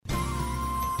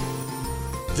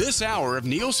This hour of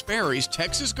Neil Sperry's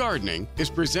Texas Gardening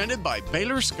is presented by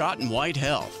Baylor Scott & White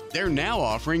Health. They're now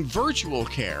offering virtual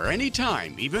care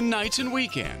anytime, even nights and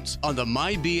weekends, on the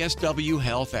MyBSW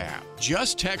Health app.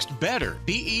 Just text BETTER,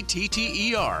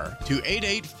 BETTER, to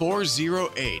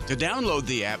 88408 to download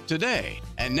the app today.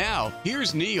 And now,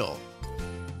 here's Neil.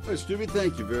 Hi, Stubby.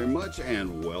 Thank you very much,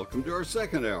 and welcome to our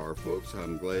second hour, folks.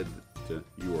 I'm glad that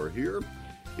you are here.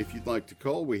 If you'd like to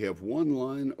call, we have one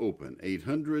line open,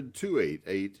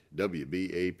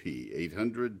 800-288-WBAP,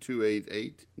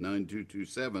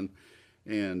 800-288-9227.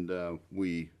 And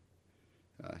we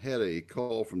had a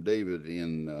call from David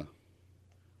in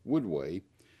Woodway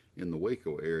in the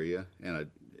Waco area, and I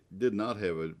did not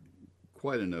have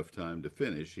quite enough time to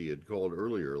finish. He had called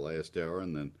earlier last hour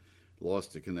and then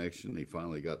lost the connection. He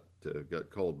finally got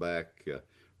called back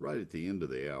right at the end of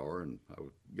the hour, and I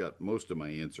got most of my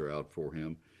answer out for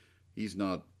him. He's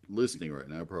not listening right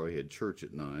now. Probably had church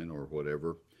at 9 or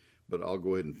whatever, but I'll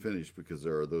go ahead and finish because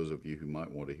there are those of you who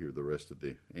might want to hear the rest of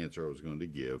the answer I was going to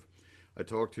give. I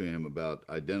talked to him about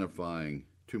identifying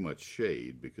too much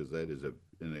shade because that is an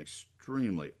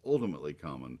extremely, ultimately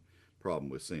common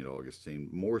problem with St. Augustine,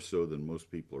 more so than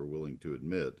most people are willing to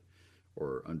admit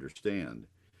or understand.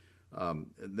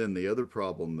 And then the other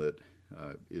problem that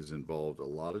is involved a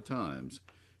lot of times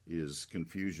is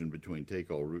confusion between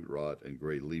take-all root rot and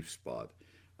gray leaf spot.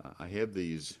 I have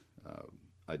these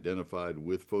identified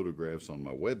with photographs on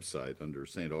my website under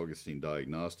St. Augustine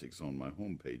Diagnostics on my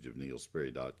homepage of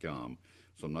neilsperry.com.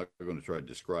 So I'm not going to try to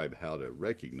describe how to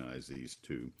recognize these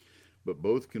two, but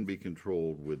both can be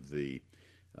controlled with the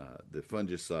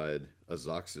fungicide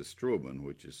azoxystrobin,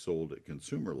 which is sold at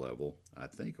consumer level, I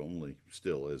think only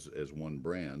still as one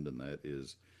brand, and that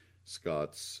is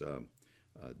Scott's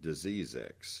Disease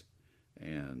X.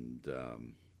 And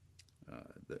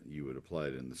that you would apply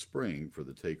it in the spring for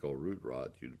the take-all root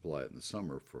rot. You'd apply it in the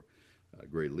summer for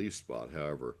gray leaf spot.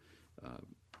 However,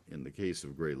 in the case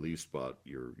of gray leaf spot,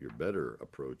 your better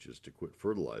approach is to quit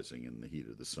fertilizing in the heat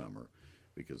of the summer,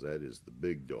 because that is the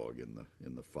big dog in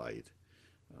the fight.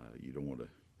 You don't want to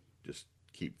just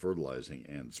keep fertilizing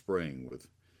and spraying with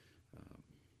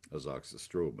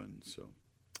azoxystrobin. So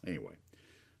anyway,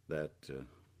 that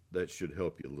should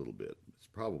help you a little bit. It's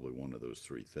probably one of those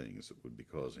three things that would be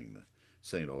causing the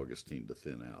St. Augustine to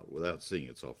thin out. Without seeing,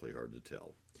 it's awfully hard to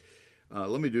tell.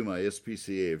 Let me do my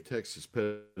SPCA of Texas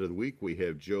Pet of the Week. We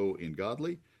have Joe in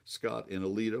Godley, Scott in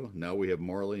Aledo. Now we have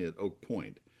Marley at Oak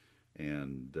Point.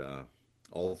 And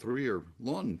all three are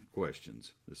lawn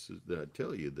questions. I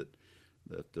tell you that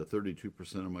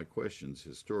 32% of my questions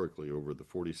historically over the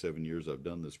 47 years I've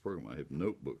done this program, I have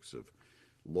notebooks of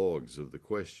logs of the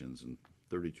questions, and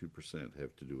 32%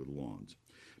 have to do with lawns.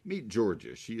 Meet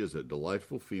Georgia. She is a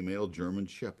delightful female German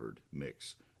Shepherd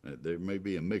mix. There may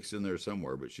be a mix in there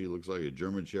somewhere, but she looks like a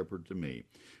German Shepherd to me,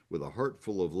 with a heart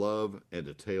full of love and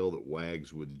a tail that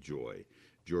wags with joy.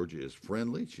 Georgia is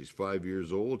friendly. She's 5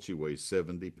 years old. She weighs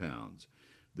 70 pounds.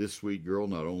 This sweet girl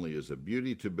not only is a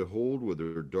beauty to behold with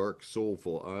her dark,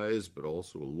 soulful eyes, but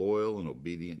also a loyal and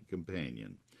obedient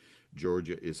companion.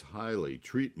 Georgia is highly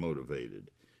treat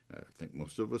motivated. I think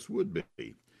most of us would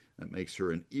be. That makes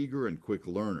her an eager and quick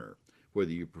learner.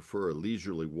 Whether you prefer a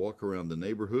leisurely walk around the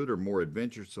neighborhood or more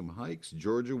adventuresome hikes,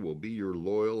 Georgia will be your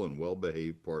loyal and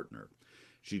well-behaved partner.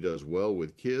 She does well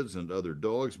with kids and other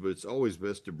dogs, but it's always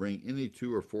best to bring any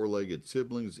 2- or 4-legged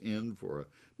siblings in for a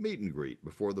meet and greet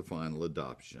before the final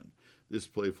adoption. This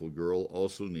playful girl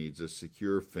also needs a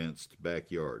secure, fenced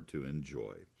backyard to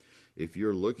enjoy. If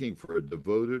you're looking for a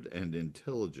devoted and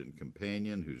intelligent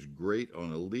companion who's great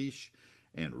on a leash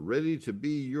and ready to be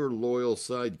your loyal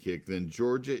sidekick, then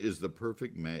Georgia is the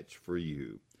perfect match for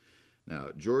you.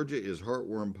 Now, Georgia is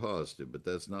heartworm positive, but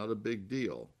that's not a big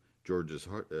deal. Georgia's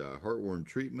heartworm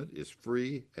treatment is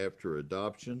free after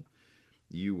adoption.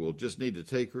 You will just need to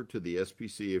take her to the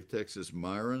SPCA of Texas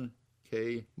Myron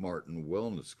K. Martin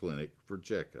Wellness Clinic for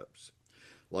checkups.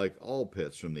 Like all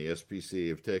pets from the SPCA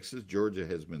of Texas, Georgia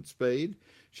has been spayed.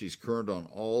 She's current on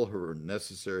all her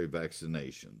necessary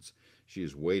vaccinations. She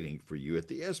is waiting for you at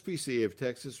the SPCA of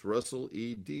Texas Russell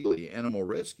E. Dealey Animal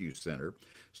Rescue Center,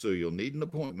 so you'll need an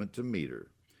appointment to meet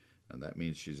her. And that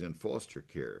means she's in foster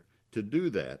care. To do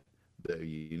that,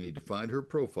 you need to find her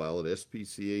profile at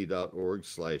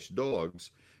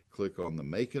spca.org/dogs. Click on the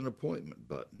Make an Appointment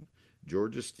button.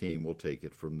 Georgia's team will take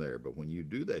it from there. But when you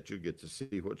do that, you'll get to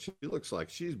see what she looks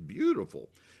like. She's beautiful.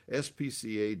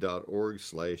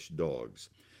 spca.org/dogs.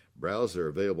 Browse their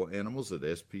available animals at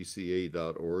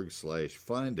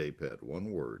spca.org/findapet.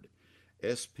 One word.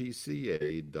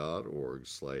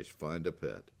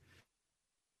 spca.org/findapet.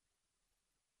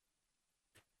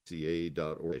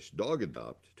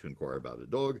 spca.org/dog-adopt to inquire about a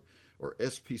dog, or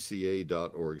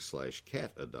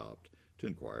spca.org/cat-adopt to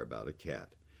inquire about a cat.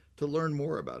 To learn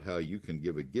more about how you can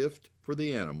give a gift for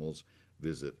the animals,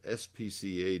 visit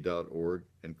spca.org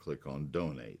and click on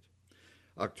Donate.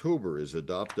 October is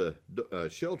Adopt a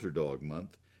Shelter Dog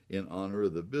Month in honor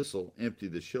of the Bissell Empty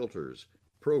the Shelters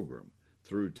program.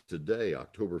 Through today,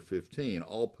 October 15,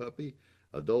 all puppy,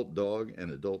 adult dog,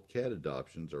 and adult cat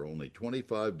adoptions are only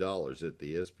 $25 at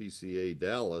the SPCA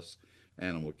Dallas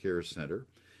Animal Care Center,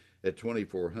 at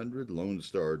 2400 Lone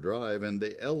Star Drive, and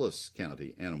the Ellis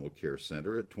County Animal Care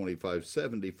Center at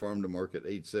 2570 Farm to Market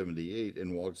 878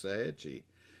 in Waxahachie.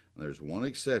 There's one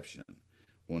exception.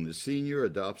 When the senior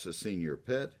adopts a senior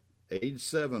pet, age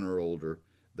 7 or older,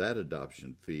 that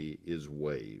adoption fee is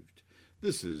waived.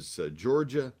 This is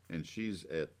Georgia, and she's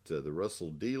at the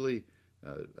Russell Dealey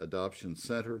Adoption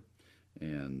Center.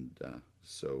 And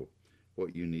so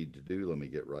what you need to do, let me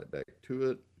get right back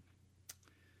to it.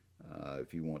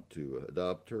 If you want to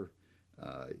adopt her,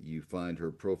 you find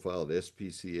her profile at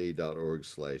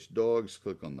spca.org/dogs.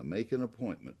 Click on the Make an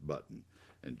Appointment button,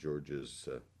 and Georgia's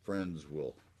friends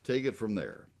will take it from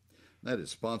there. That is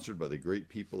sponsored by the great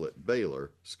people at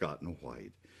Baylor Scott and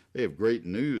White. They have great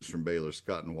news from Baylor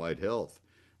Scott and White Health.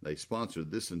 They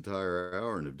sponsored this entire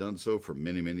hour and have done so for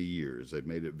many, many years. They've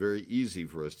made it very easy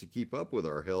for us to keep up with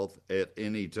our health at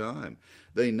any time.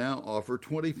 They now offer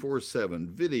 24/7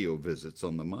 video visits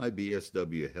on the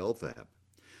MyBSW Health app.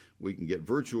 We can get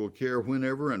virtual care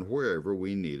whenever and wherever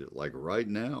we need it, like right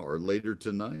now or later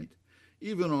tonight.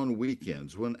 Even on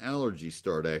weekends when allergies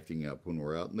start acting up when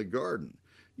we're out in the garden.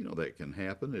 You know, that can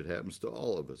happen. It happens to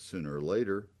all of us sooner or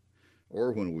later.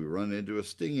 Or when we run into a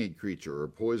stinging creature or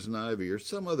poison ivy or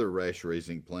some other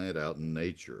rash-raising plant out in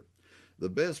nature. The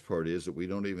best part is that we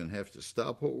don't even have to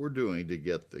stop what we're doing to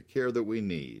get the care that we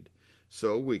need,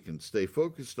 so we can stay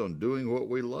focused on doing what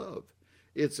we love.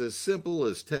 It's as simple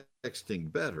as texting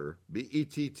BETTER,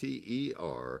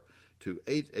 BETTER, to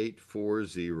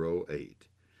 88408.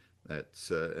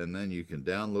 And then you can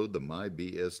download the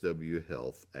MyBSW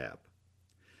Health app.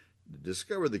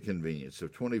 Discover the convenience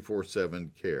of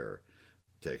 24/7 care.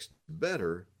 Text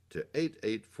BETTER to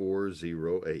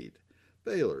 88408.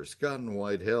 Baylor Scott and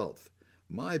White Health.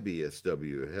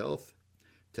 MyBSW Health.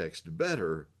 Text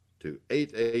BETTER to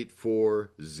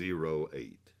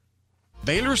 88408.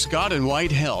 Baylor Scott and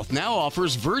White Health now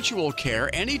offers virtual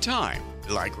care anytime,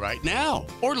 like right now,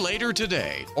 or later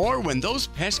today, or when those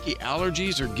pesky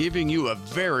allergies are giving you a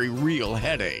very real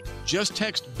headache. Just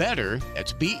text BETTER,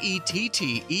 that's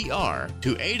BETTER,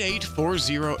 to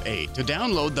 88408 to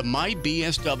download the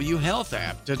MyBSW Health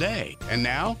app today. And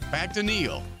now, back to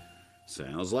Neil.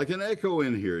 Sounds like an echo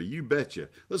in here, you betcha.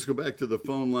 Let's go back to the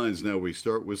phone lines now. We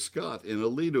start with Scott in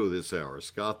Aledo this hour.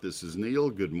 Scott, this is Neil.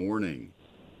 Good morning.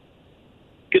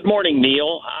 Good morning,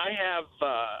 Neil. I have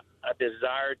a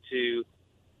desire to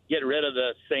get rid of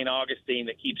the St. Augustine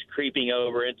that keeps creeping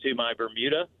over into my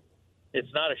Bermuda.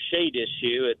 It's not a shade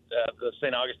issue. The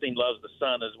St. Augustine loves the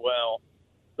sun as well.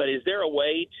 But is there a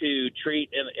way to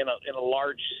treat in a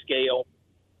large scale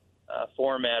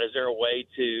format? Is there a way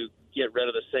to get rid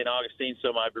of the St. Augustine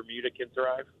so my Bermuda can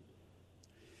thrive?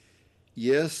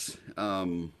 Yes.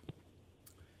 I'm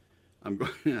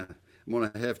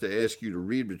going to have to ask you to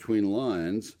read between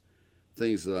lines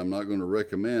things that I'm not going to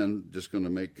recommend, just going to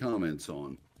make comments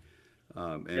on.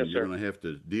 And yes, you're going to have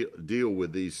to deal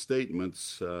with these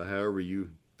statements however you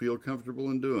feel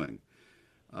comfortable in doing.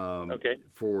 Okay.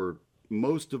 For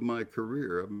most of my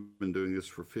career, I've been doing this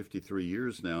for 53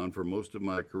 years now, and for most of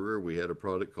my career, we had a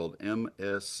product called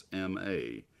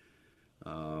MSMA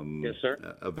Yes,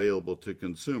 sir. available to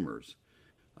consumers.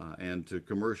 And to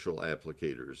commercial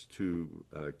applicators to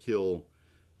kill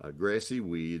grassy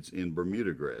weeds in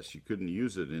Bermuda grass. You couldn't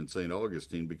use it in St.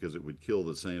 Augustine because it would kill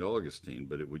the St. Augustine,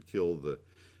 but it would kill the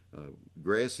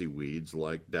grassy weeds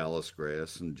like Dallas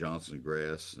grass and Johnson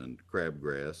grass and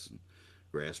crabgrass and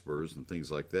grass burrs and things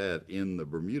like that in the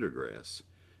Bermuda grass.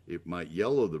 It might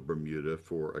yellow the Bermuda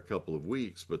for a couple of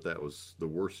weeks, but that was the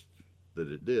worst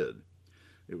that it did.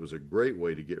 It was a great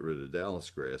way to get rid of Dallas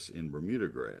grass in Bermuda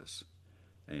grass.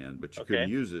 But you couldn't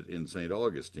use it in St.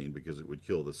 Augustine because it would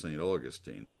kill the St.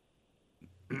 Augustine.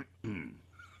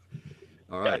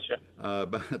 All right. Gotcha.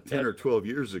 About 10 or 12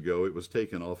 years ago, it was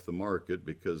taken off the market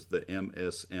because the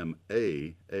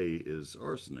MSMA is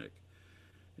arsenic.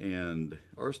 And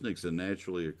arsenic's a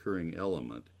naturally occurring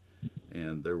element.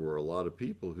 And there were a lot of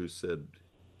people who said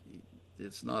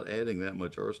it's not adding that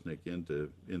much arsenic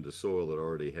into soil that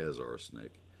already has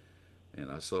arsenic.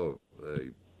 And I saw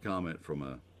a comment from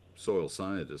a soil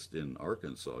scientist in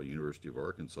Arkansas, University of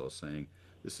Arkansas, saying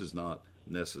this is not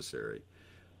necessary.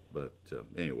 But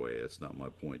anyway, that's not my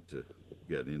point to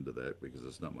get into that because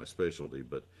it's not my specialty.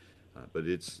 But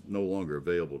it's no longer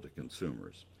available to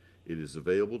consumers. It is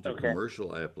available to Okay. commercial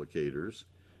applicators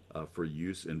for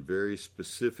use in very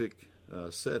specific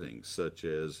settings, such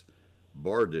as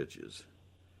bar ditches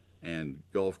and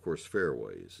golf course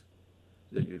fairways.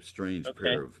 A strange Okay.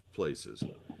 pair of places.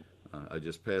 I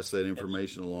just passed that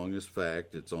information along as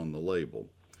fact. It's on the label.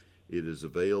 It is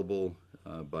available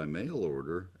by mail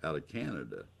order out of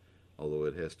Canada, although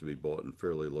it has to be bought in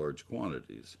fairly large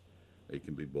quantities. It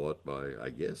can be bought by, I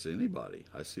guess, anybody.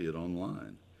 I see it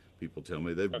online. People tell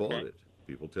me they've bought Okay. it.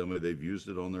 People tell me they've used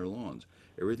it on their lawns.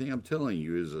 Everything I'm telling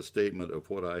you is a statement of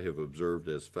what I have observed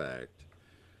as fact,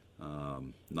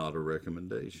 not a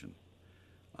recommendation.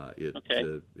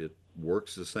 Okay. It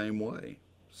works the same way.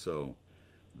 So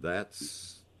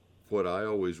that's what I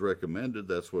always recommended.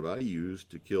 That's what I used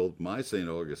to kill my St.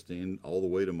 Augustine all the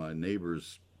way to my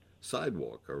neighbor's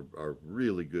sidewalk. Our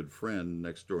really good friend,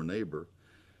 next door neighbor.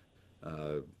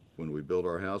 When we built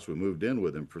our house, we moved in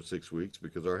with him for 6 weeks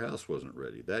because our house wasn't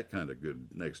ready. That kind of good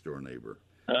next door neighbor.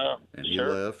 Oh, And he sure.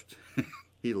 left.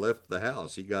 He left the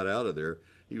house. He got out of there.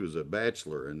 He was a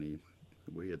bachelor, and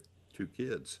we had 2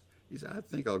 kids. He said, "I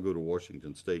think I'll go to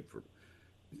Washington State for.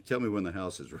 Tell me when the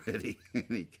house is ready." And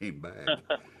he came back.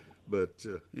 But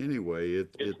anyway, Good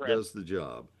it friend. does the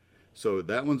job. So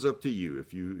that one's up to you.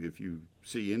 If you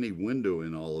see any window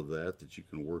in all of that you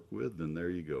can work with, then there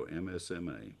you go,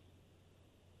 MSMA.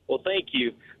 Well, thank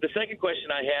you. The second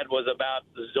question I had was about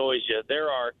the zoysia.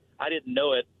 I didn't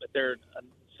know it, but there are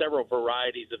several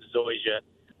varieties of zoysia.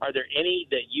 Are there any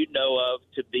that you know of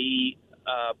to be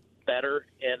better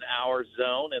in our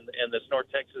zone, in this North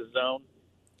Texas zone,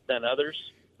 than others?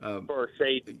 Uh, For,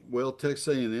 say, well, Texas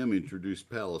A&M introduced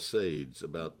Palisades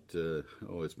about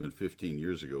it's been 15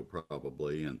 years ago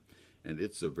probably, and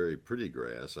it's a very pretty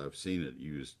grass. I've seen it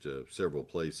used several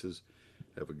places.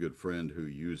 Have a good friend who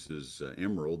uses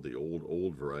emerald, the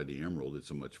old variety emerald. It's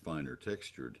a much finer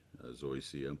textured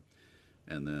zoysia,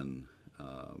 and then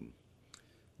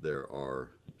there are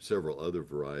several other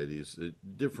varieties.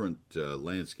 Different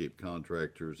landscape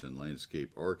contractors and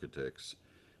landscape architects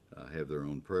have their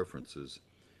own preferences.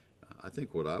 I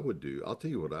think what I would do, I'll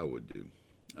tell you what I would do.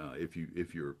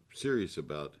 If you're serious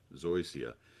about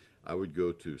zoysia, I would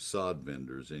go to sod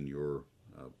vendors in your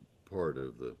part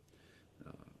of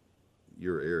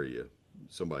your area,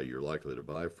 somebody you're likely to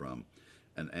buy from,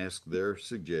 and ask their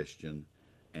suggestion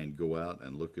and go out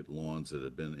and look at lawns that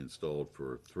have been installed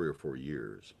for 3 or 4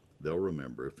 years. They'll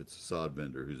remember if it's a sod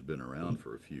vendor who's been around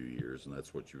for a few years, and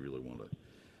that's what you really want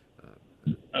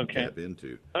to okay. tap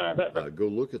into. Go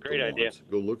look at the Great idea. lawns.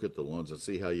 Go look at the lawns and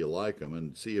see how you like them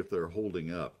and see if they're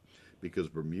holding up, because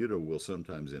Bermuda will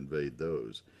sometimes invade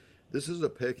those. This is a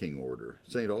pecking order.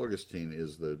 St. Augustine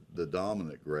is the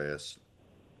dominant grass,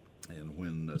 and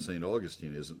when St.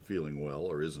 Augustine isn't feeling well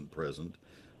or isn't present,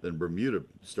 then Bermuda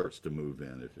starts to move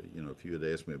in. If you had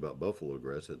asked me about buffalo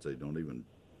grass, I'd say don't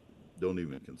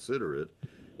even consider it,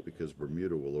 because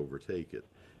Bermuda will overtake it,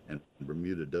 and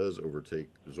Bermuda does overtake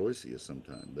zoysia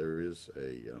sometime. There is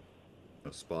a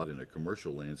spot in a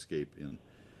commercial landscape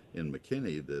in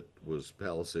McKinney that was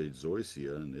Palisades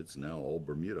zoysia, and it's now all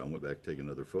Bermuda. I went back to take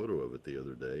another photo of it the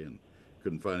other day and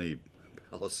couldn't find any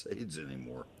Palisades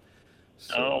anymore.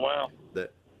 Oh, So wow.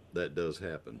 that that does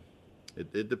happen.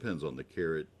 It depends on the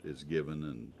care it is given,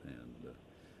 and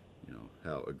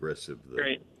how aggressive the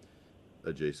Great.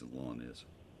 adjacent lawn is.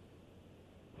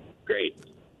 Great.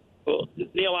 Well,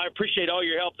 Neil, I appreciate all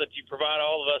your help that you provide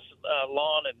all of us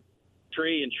lawn and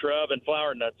tree and shrub and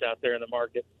flower nuts out there in the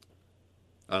market.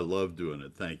 I love doing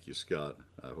it. Thank you, Scott.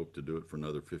 I hope to do it for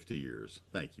another 50 years.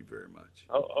 Thank you very much.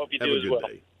 Hope you Have do a as good well.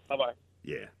 day. Bye-bye.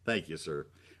 Yeah, thank you, sir.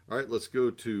 All right, let's go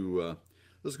to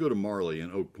Marley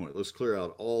in Oak Point. Let's clear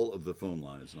out all of the phone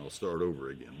lines, and I'll start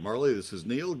over again. Marley, this is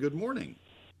Neil. Good morning.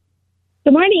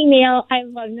 Good morning, Neil. I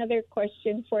have another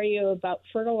question for you about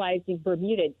fertilizing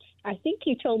Bermuda. I think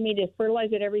you told me to fertilize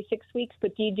it every 6 weeks,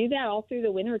 but do you do that all through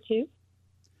the winter too?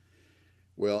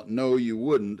 Well, no, you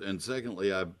wouldn't. And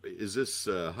secondly, is this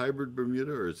hybrid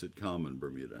Bermuda or is it common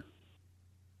Bermuda?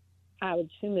 I would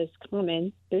assume it's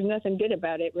common. There's nothing good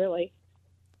about it, really.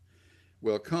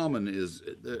 Well, common is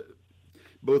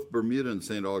both Bermuda and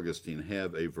St. Augustine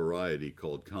have a variety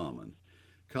called common.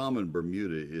 Common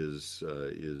Bermuda is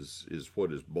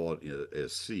what is bought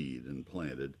as seed and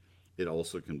planted. It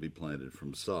also can be planted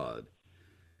from sod.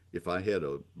 If I had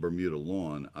a Bermuda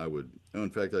lawn, I would. Oh, in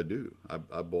fact, I do.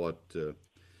 I bought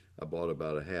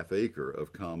about a half acre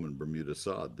of common Bermuda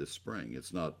sod this spring.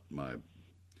 It's not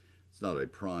a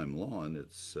prime lawn.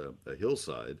 It's a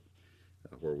hillside,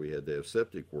 where we had to have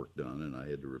septic work done, and I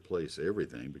had to replace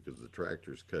everything because the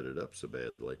tractors cut it up so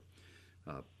badly.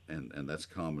 And that's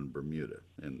common Bermuda,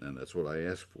 and that's what I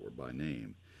asked for by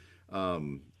name.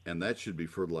 And that should be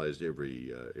fertilized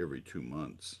every 2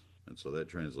 months, and so that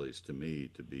translates to me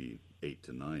to be 8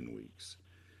 to 9 weeks.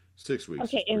 6 weeks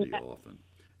is Okay, and pretty often,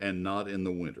 and not in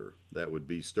the winter. That would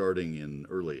be starting in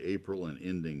early April and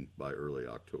ending by early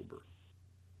October.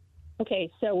 okay,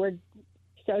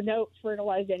 so no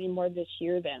fertilize anymore this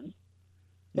year then.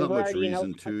 Because Not we're much already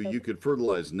reason to. October. You could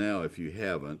fertilize now if you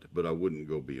haven't, but I wouldn't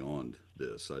go beyond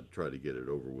this. I'd try to get it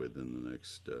over with in the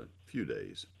next few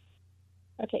days.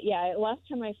 Okay, yeah. Last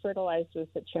time I fertilized was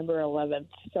September 11th,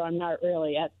 so I'm not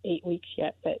really at 8 weeks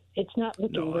yet, but it's not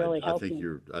looking No, really I think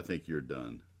healthy. you're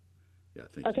done. Yeah,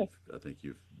 Okay. I think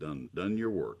you've done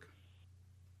your work.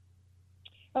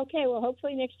 Okay. Well,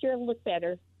 hopefully next year it'll look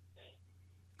better.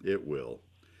 It will.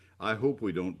 I hope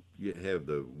we don't have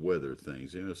the weather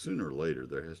things. Sooner or later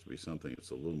there has to be something that's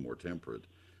a little more temperate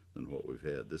than what we've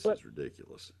had. This But is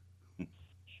ridiculous.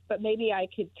 but maybe I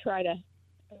could try to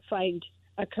find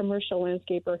a commercial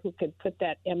landscaper who could put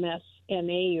that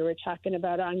MSMA you were talking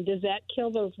about on. Does that kill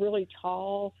those really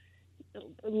tall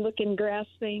looking grass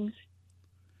things?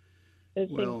 Those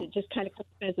things Well, that just kind of come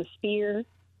as a spear?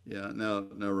 yeah. Now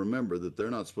remember that they're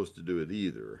not supposed to do it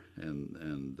either,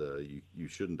 and you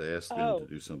shouldn't ask them to Oh,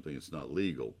 do something that's not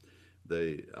legal.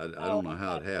 I oh, don't know I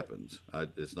how it got you. happens.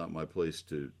 It's not my place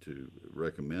to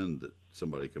recommend that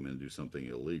somebody come in and do something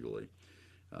illegally.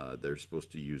 They're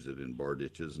supposed to use it in bar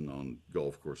ditches and on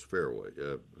golf course fairways.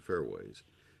 Uh,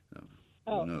 who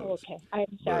Oh, knows? okay. I'm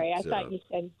sorry. I But thought you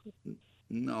said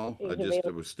no, it I was just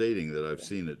available. was stating that I've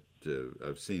seen it.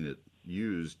 I've seen it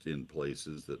used in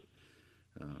places that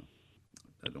uh,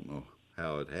 I don't know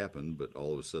how it happened, but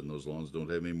all of a sudden those lawns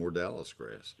don't have any more Dallas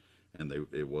grass, and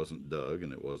it wasn't dug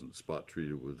and it wasn't spot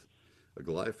treated with a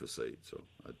glyphosate. So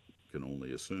I can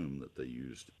only assume that they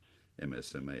used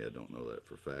MSMA. I don't know that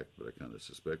for a fact, but I kind of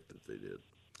suspect that they did.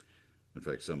 In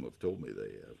fact, some have told me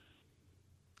they have.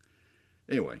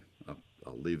 Anyway,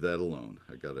 I'll leave that alone.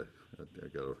 I gotta, I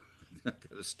gotta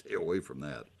stay away from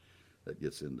that. That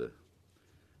gets into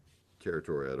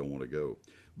territory I don't want to go.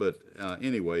 But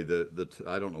anyway,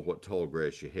 I don't know what tall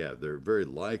grass you have. They're very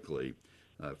likely,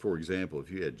 for example, if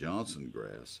you had Johnson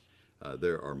grass,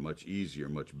 there are much easier,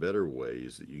 much better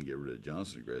ways that you can get rid of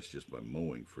Johnson grass just by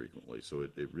mowing frequently. So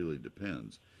it really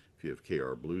depends. If you have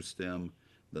KR blue stem,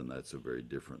 then that's a very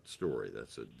different story.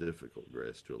 That's a difficult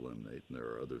grass to eliminate, and there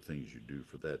are other things you do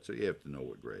for that. So you have to know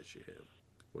what grass you have,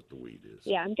 what the weed is.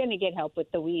 Yeah, I'm going to get help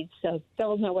with the weeds, so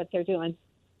they'll know what they're doing.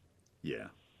 Yeah,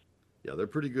 yeah, they're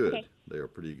pretty good. Okay. They are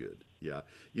pretty good. Yeah,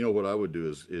 what I would do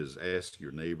is ask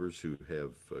your neighbors who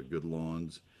have good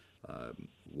lawns,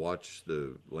 watch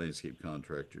the landscape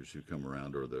contractors who come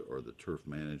around, or the turf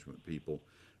management people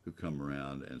who come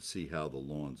around, and see how the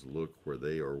lawns look where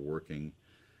they are working.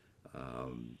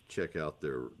 Check out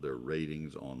their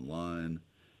ratings online.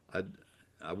 I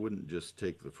I wouldn't just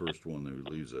take the first one who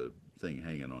leaves a thing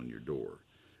hanging on your door.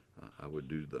 I would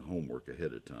do the homework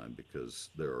ahead of time because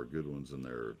there are good ones and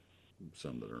there are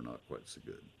some that are not quite so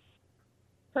good.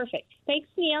 Perfect. Thanks,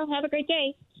 Neil. Have a great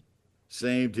day.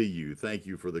 Same to you. Thank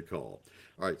you for the call.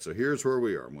 All right, so here's where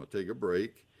we are. I'm going to take a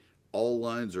break. All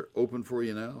lines are open for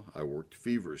you now. I worked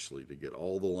feverishly to get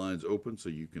all the lines open so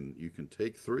you can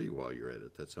take three while you're at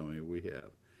it. That's how many we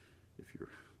have. If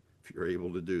you're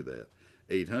able to do that.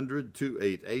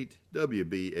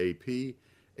 800-288-WBAP,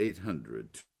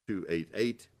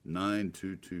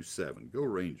 800-288-9227. Go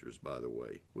Rangers, by the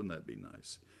way. Wouldn't that be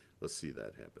nice? Let's see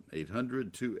that happen.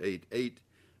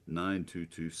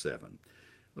 800-288-9227.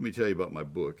 Let me tell you about my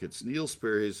book. It's Neil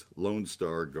Sperry's Lone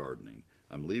Star Gardening.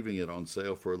 I'm leaving it on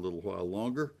sale for a little while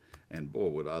longer, and boy,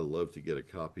 would I love to get a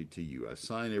copy to you. I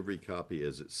sign every copy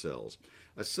as it sells.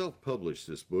 I self-published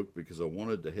this book because I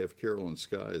wanted to have Carolyn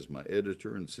Sky as my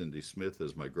editor and Cindy Smith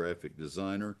as my graphic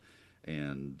designer,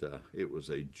 and it was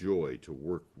a joy to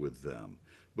work with them.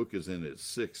 Book is in its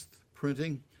sixth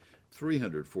printing,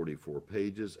 344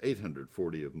 pages,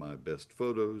 840 of my best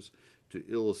photos to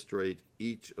illustrate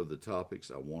each of the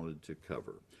topics I wanted to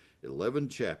cover. 11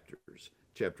 chapters.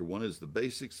 Chapter 1 is the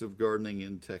basics of gardening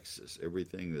in Texas,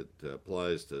 everything that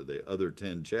applies to the other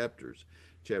 10 chapters.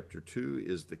 Chapter 2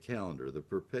 is the calendar, the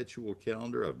perpetual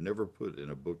calendar I've never put in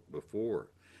a book before.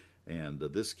 And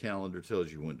this calendar tells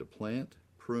you when to plant,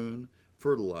 prune,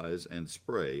 fertilize, and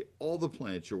spray all the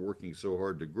plants you're working so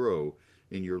hard to grow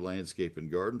in your landscape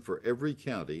and garden for every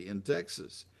county in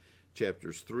Texas.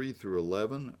 Chapters 3 through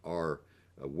 11 are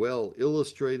well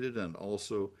illustrated and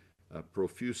also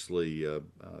profusely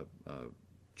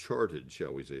charted,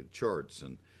 shall we say, charts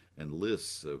and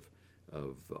lists of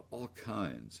of all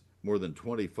kinds, more than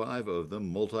 25 of them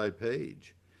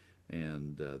multi-page.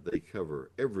 And they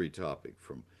cover every topic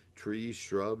from trees,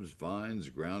 shrubs, vines,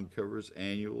 ground covers,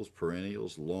 annuals,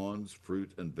 perennials, lawns,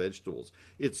 fruit, and vegetables.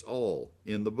 It's all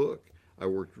in the book. I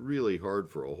worked really hard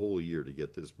for a whole year to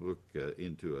get this book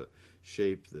into a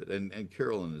shape that, and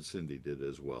Carolyn and Cindy did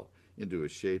as well, into a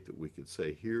shape that we could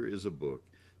say, here is a book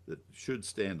that should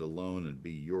stand alone and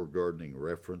be your gardening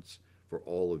reference for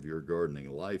all of your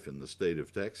gardening life in the state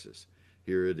of Texas.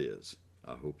 Here it is.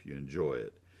 I hope you enjoy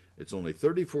it. It's only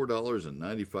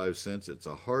 $34.95. It's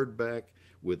a hardback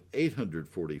with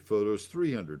 840 photos,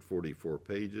 344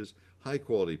 pages,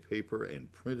 high-quality paper,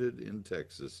 and printed in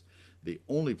Texas. The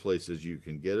only places you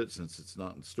can get it, since it's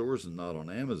not in stores and not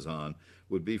on Amazon,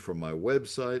 would be from my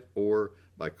website or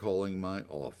by calling my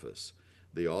office.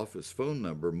 The office phone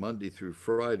number, Monday through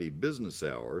Friday business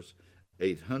hours,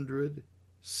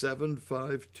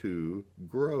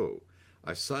 800-752-GROW.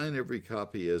 I sign every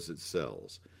copy as it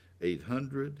sells.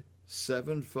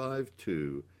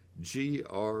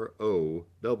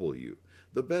 800-752-GROW.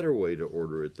 The better way to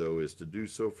order it, though, is to do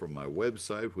so from my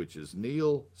website, which is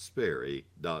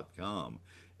neilsperry.com.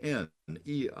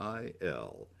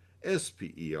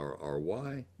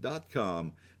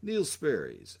 NeilSperry.com. Neil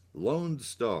Sperry's Lone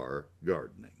Star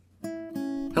Gardening.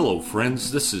 Hello,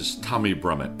 friends. This is Tommy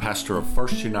Brummett, pastor of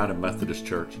First United Methodist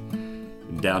Church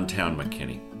in downtown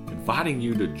McKinney, inviting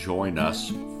you to join us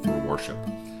for worship.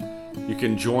 You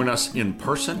can join us in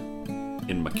person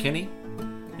in McKinney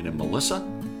and in Melissa,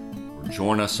 or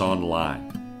join us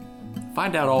online.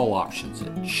 Find out all options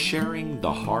at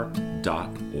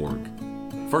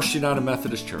sharingtheheart.org. First United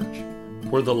Methodist Church,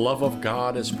 where the love of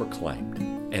God is proclaimed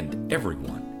and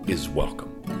everyone is welcome.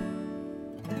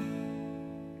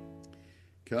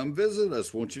 Come visit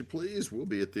us, won't you please? We'll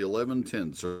be at the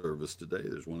 11:10 service today.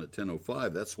 There's one at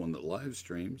 10:05. That's one that live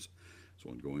streams. There's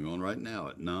one going on right now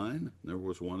at 9. There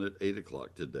was one at 8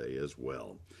 o'clock today as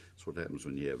well. That's what happens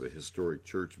when you have a historic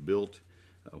church built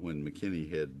when McKinney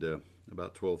had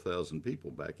about 12,000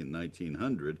 people back in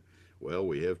 1900. Well,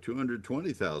 we have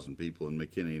 220,000 people in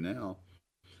McKinney now.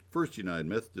 First United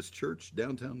Methodist Church,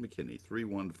 downtown McKinney,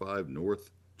 315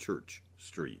 North Church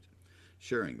Street.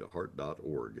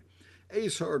 SharingTheHeart.org.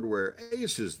 Ace Hardware.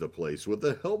 Ace is the place with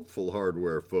the helpful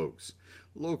hardware folks.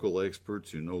 Local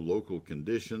experts who know local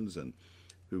conditions and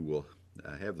who will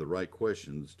have the right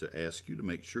questions to ask you to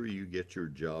make sure you get your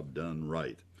job done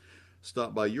right.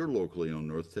 Stop by your locally owned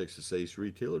North Texas Ace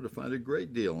retailer to find a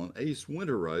great deal on Ace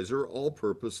Winterizer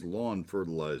all-purpose lawn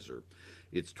fertilizer.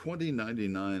 It's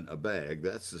 $20.99 a bag.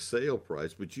 That's the sale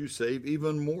price, but you save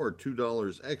even more,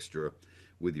 $2 extra.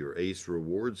 With your Ace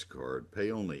Rewards card,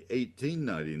 pay only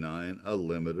 $18.99, a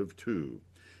limit of 2.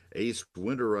 Ace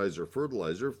Winterizer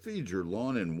Fertilizer feeds your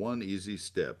lawn in one easy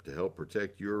step to help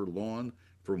protect your lawn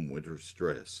from winter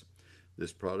stress.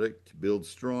 This product builds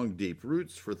strong, deep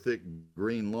roots for thick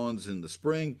green lawns in the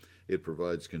spring. It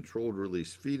provides controlled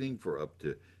release feeding for up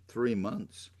to 3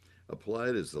 months.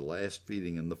 Applied as the last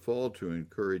feeding in the fall to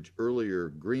encourage earlier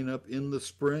green up in the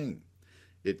spring.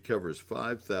 It covers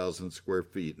 5,000 square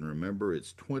feet, and remember,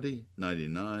 it's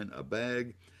 $20.99 a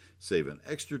bag. Save an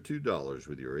extra $2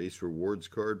 with your Ace Rewards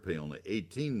card. Pay only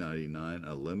 $18.99,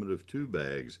 a limit of 2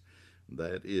 bags.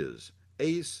 That is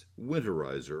Ace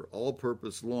Winterizer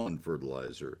all-purpose lawn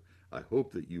fertilizer. I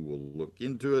hope that you will look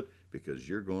into it because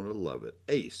you're going to love it.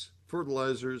 Ace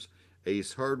Fertilizers,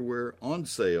 Ace Hardware on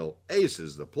sale. Ace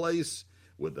is the place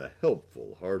with the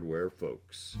helpful hardware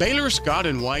folks. Baylor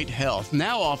Scott & White Health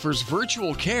now offers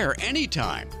virtual care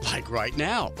anytime, like right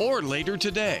now or later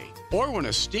today, or when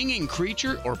a stinging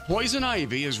creature or poison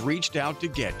ivy has reached out to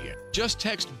get you. Just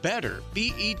text BETTER,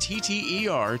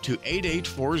 BETTER, to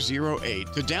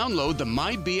 88408 to download the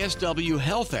MyBSW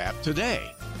Health app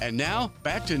today. And now,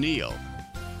 back to Neil.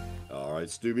 All right,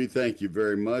 Stubby, thank you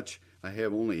very much. I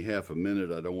have only half a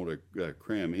minute. I don't want to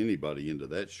cram anybody into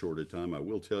that short a time. I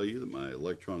will tell you that my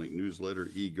electronic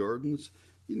newsletter, eGardens,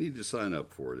 you need to sign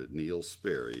up for it at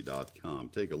neilsperry.com.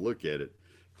 Take a look at it.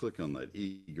 Click on that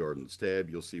eGardens tab.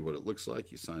 You'll see what it looks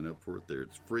like. You sign up for it there.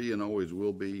 It's free and always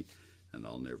will be, and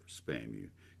I'll never spam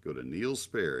you. Go to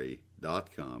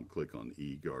neilsperry.com. Click on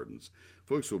eGardens.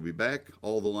 Folks, we'll be back.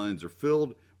 All the lines are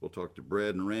filled. We'll talk to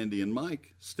Brad and Randy and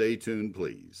Mike. Stay tuned,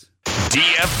 please.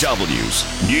 DFW's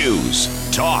News,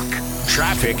 Talk,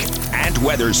 Traffic, and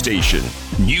Weather Station.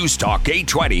 News Talk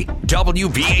 820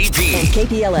 WBAP. And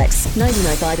KPLX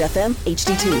 99.5 FM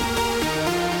HD2.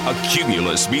 A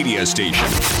Cumulus media station.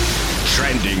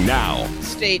 Trending now.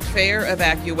 State Fair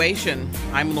evacuation.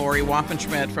 I'm Lori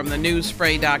Waffenschmidt from the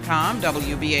newsspray.com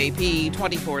WBAP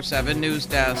 24/7 News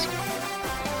Desk.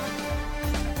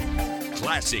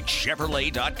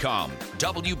 ClassicChevrolet.com.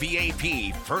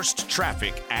 WBAP First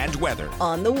Traffic and Weather.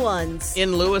 On the ones.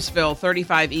 In Louisville,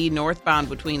 35E northbound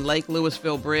between Lake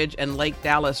Louisville Bridge and Lake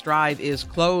Dallas Drive is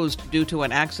closed due to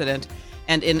an accident.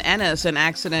 And in Ennis, an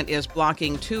accident is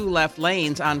blocking 2 left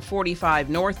lanes on 45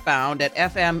 northbound at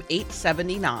FM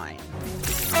 879.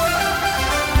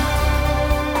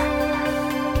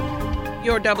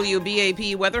 Your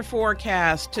WBAP weather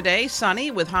forecast. Today,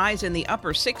 sunny with highs in the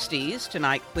upper 60s.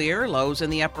 Tonight, clear, lows in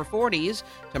the upper 40s.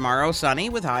 Tomorrow, sunny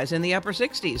with highs in the upper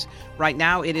 60s. Right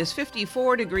now, it is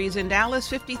 54 degrees in Dallas,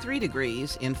 53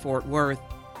 degrees in Fort Worth.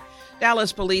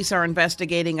 Dallas police are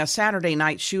investigating a Saturday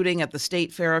night shooting at the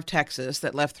State Fair of Texas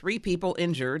that left 3 people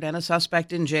injured and a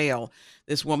suspect in jail.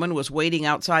 This woman was waiting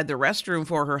outside the restroom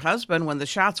for her husband when the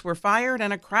shots were fired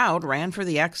and a crowd ran for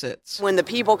the exits. When the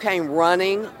people came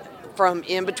running from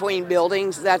in between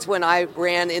buildings, that's when I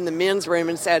ran in the men's room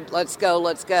and said, let's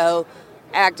go,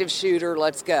 active shooter,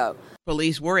 let's go.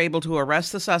 Police were able to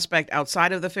arrest the suspect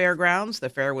outside of the fairgrounds. The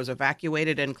fair was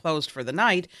evacuated and closed for the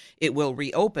night. It will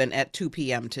reopen at 2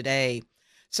 p.m. today.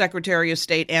 Secretary of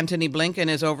State Antony Blinken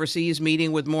is overseas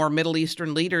meeting with more Middle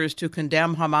Eastern leaders to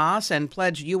condemn Hamas and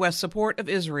pledge U.S. support of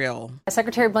Israel.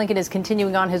 Secretary Blinken is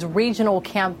continuing on his regional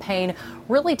campaign,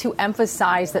 really to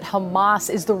emphasize that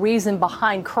Hamas is the reason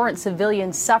behind current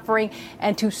civilian suffering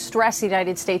and to stress the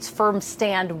United States' firm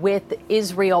stand with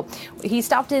Israel. He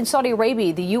stopped in Saudi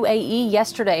Arabia, the UAE,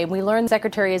 yesterday, and we learned the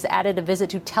secretary has added a visit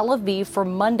to Tel Aviv for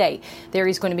Monday. There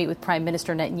he's going to meet with Prime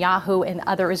Minister Netanyahu and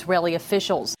other Israeli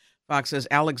officials. Fox's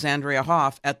Alexandria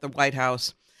Hoff at the White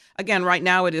House. Again, right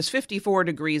now it is 54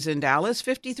 degrees in Dallas,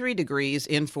 53 degrees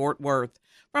in Fort Worth.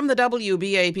 From the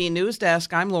WBAP News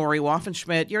Desk, I'm Lori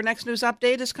Waffenschmidt. Your next news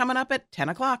update is coming up at 10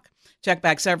 o'clock. Check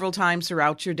back several times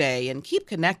throughout your day and keep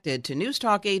connected to News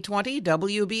Talk 820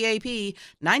 WBAP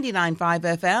 99.5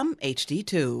 FM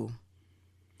HD2.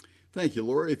 Thank you,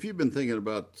 Laura. If you've been thinking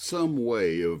about some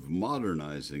way of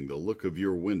modernizing the look of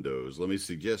your windows, let me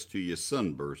suggest to you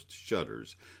Sunburst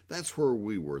Shutters. That's where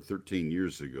we were 13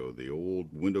 years ago. The old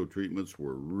window treatments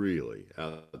were really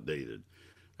outdated,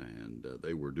 and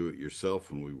they were do-it-yourself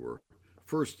when we were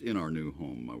first in our new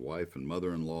home. My wife and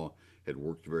mother-in-law had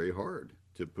worked very hard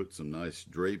to put some nice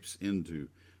drapes into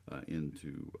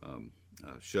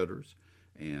shutters,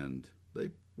 and they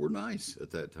were nice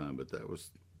at that time, but that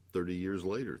was 30 years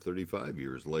later, 35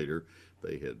 years later,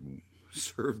 they had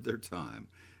served their time.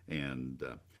 And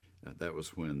that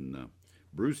was when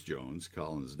Bruce Jones,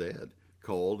 Colin's dad,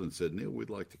 called and said, Neil, we'd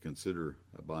like to consider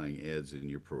buying ads in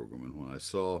your program. And when I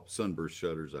saw Sunburst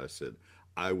Shutters, I said,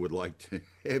 I would like to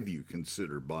have you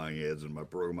consider buying ads in my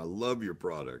program. I love your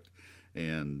product.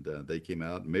 And they came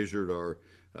out, measured our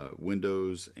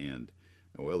windows, and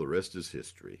well, the rest is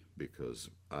history, because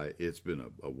it's been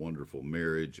a wonderful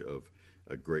marriage of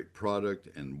a great product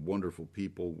and wonderful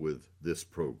people with this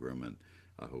program, and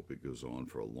I hope it goes on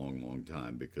for a long, long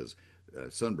time, because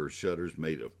Sunburst Shutters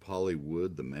made of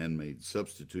polywood, the man-made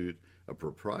substitute, a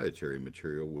proprietary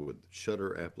material with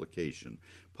shutter application.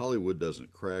 Polywood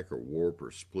doesn't crack or warp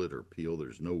or split or peel.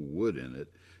 There's no wood in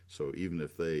it, so even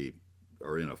if they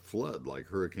are in a flood like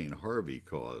Hurricane Harvey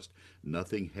caused,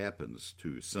 nothing happens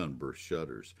to Sunburst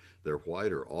Shutters. They're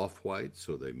white or off-white,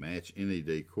 so they match any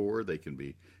decor. They can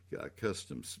be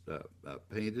custom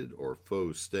painted or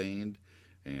faux stained,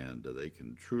 and they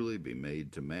can truly be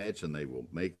made to match, and they will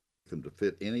make them to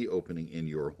fit any opening in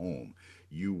your home.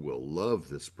 You will love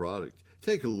this product.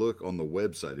 Take a look on the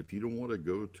website. If you don't want to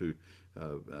go to,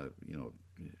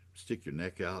 stick your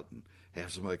neck out and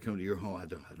have somebody come to your home, I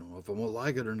don't know if I'm going to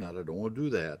like it or not. I don't want to do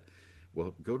that.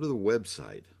 Well, go to the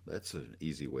website. That's an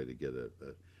easy way to get a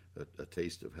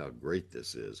taste of how great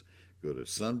this is. Go to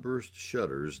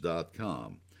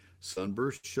sunburstshutters.com.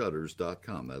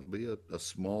 sunburstshutters.com. That'll be a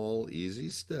small, easy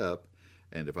step.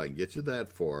 And if I can get you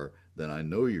that far, then I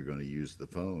know you're going to use the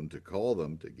phone to call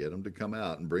them, to get them to come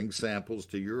out and bring samples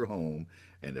to your home.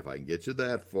 And if I can get you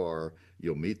that far,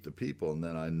 you'll meet the people. And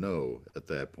then I know at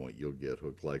that point you'll get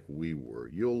hooked like we were.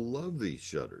 You'll love these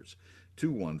shutters.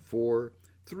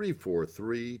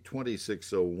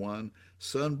 214-343-2601,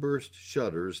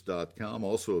 sunburstshutters.com.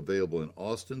 Also available in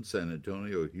Austin, San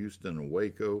Antonio, Houston, and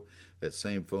Waco. That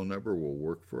same phone number will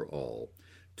work for all.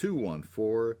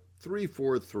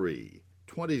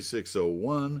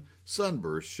 214-343-2601,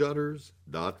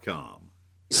 sunburstshutters.com.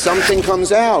 Something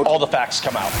comes out. All the facts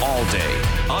come out all day.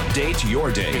 Update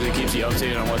your day. It keeps you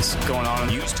updated on what's going on.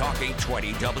 News Talk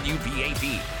 820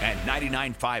 WBAP and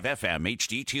 99.5 FM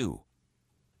HD2.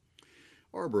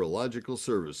 Arborilogical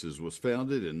Services was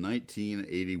founded in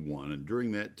 1981, and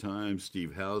during that time,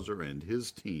 Steve Hauser and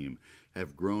his team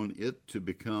have grown it to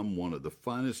become one of the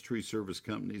finest tree service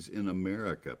companies in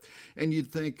America. And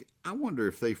you'd think, I wonder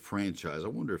if they franchise. I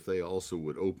wonder if they also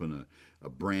would open a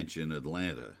branch in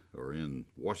Atlanta or in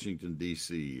Washington,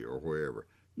 D.C. or wherever.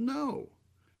 No.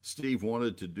 Steve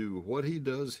wanted to do what he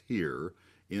does here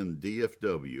in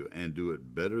DFW and do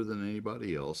it better than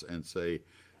anybody else and say,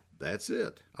 that's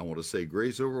it. I want to say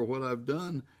grace over what I've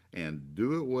done and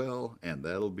do it well, and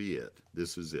that'll be it.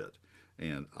 This is it.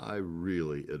 And I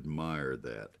really admire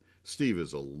that. Steve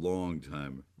is a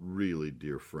longtime, really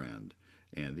dear friend,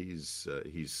 and he's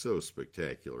so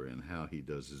spectacular in how he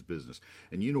does his business.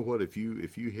 And you know what? If you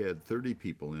had 30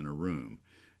 people in a room,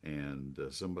 and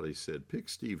somebody said, pick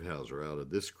Steve Hauser out of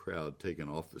this crowd taken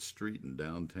off the street in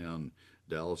downtown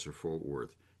Dallas or Fort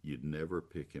Worth, you'd never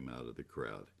pick him out of the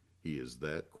crowd. He is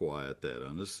that quiet, that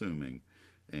unassuming,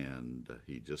 and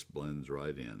he just blends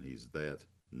right in. He's that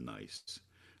nice.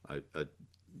 I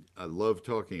love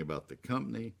talking about the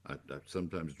company. I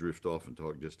sometimes drift off and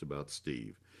talk just about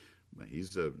Steve.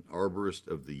 He's an arborist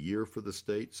of the year for the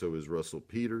state. So is Russell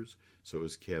Peters. So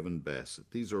is Kevin Bassett.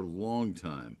 These are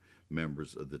longtime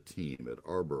members of the team at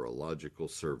Arborilogical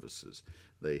Services.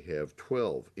 They have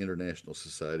 12 International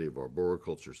Society of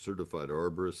Arboriculture certified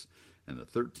arborists and a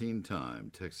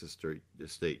 13-time Texas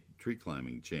State tree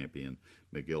climbing champion,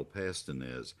 Miguel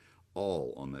Pastanez,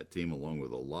 all on that team, along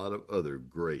with a lot of other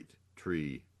great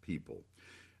tree people.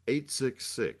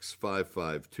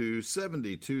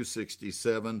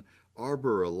 866-552-7267,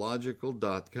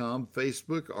 arborilogical.com,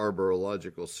 Facebook,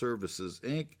 Arborilogical Services,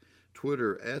 Inc.,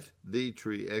 Twitter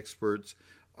 @TheTreeExperts,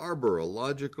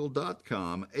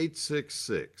 arborilogical.com,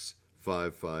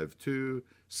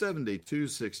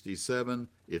 866-552-7267.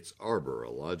 It's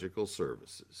Arborilogical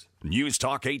Services. News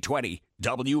Talk 820,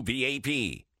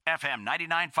 WBAP, FM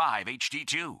 99.5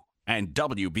 HD2, and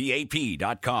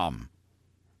WBAP.com.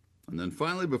 And then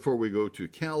finally, before we go to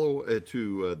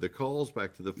the calls,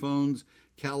 back to the phones,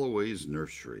 Callaway's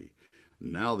Nursery.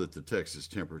 Now that the Texas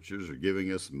temperatures are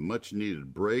giving us much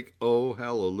needed break, oh,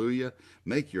 hallelujah,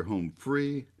 make your home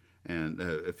free and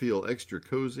feel extra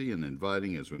cozy and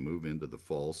inviting as we move into the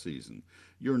fall season.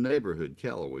 Your neighborhood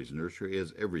Callaway's Nursery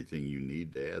has everything you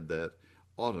need to add that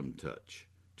autumn touch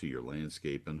to your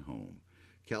landscape and home.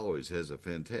 Callaway's has a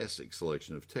fantastic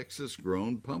selection of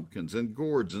Texas-grown pumpkins and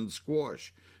gourds and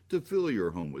squash to fill your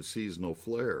home with seasonal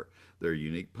flair. Their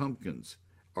unique pumpkins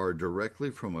are directly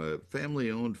from a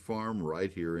family-owned farm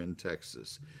right here in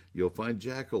Texas. You'll find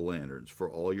jack-o'-lanterns for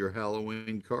all your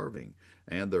Halloween carving,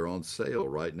 and they're on sale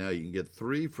right now. You can get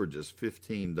 3 for just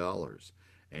 $15.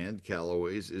 And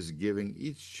Callaway's is giving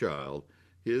each child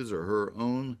his or her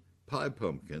own pie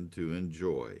pumpkin to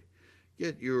enjoy.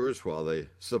 Get yours while the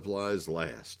supplies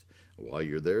last. While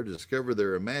you're there, discover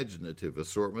their imaginative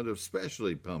assortment of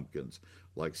specialty pumpkins,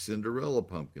 like Cinderella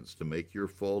pumpkins, to make your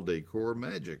fall decor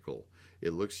magical.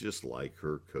 It looks just like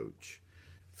her coach.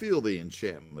 Feel the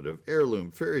enchantment of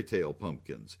heirloom fairy tale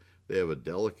pumpkins. They have a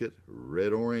delicate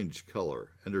red-orange color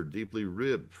and are deeply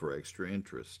ribbed for extra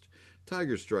interest.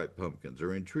 Tiger stripe pumpkins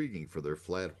are intriguing for their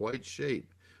flat white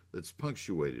shape that's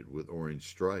punctuated with orange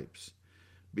stripes.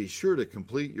 Be sure to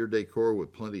complete your decor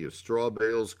with plenty of straw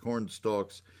bales, corn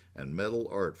stalks, and metal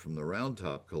art from the Round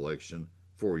Top collection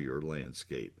for your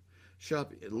landscape.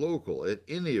 Shop local at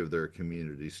any of their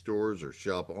community stores or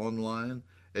shop online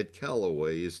at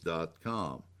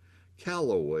Callaways.com.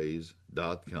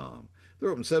 Callaways.com. They're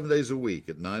open 7 days a week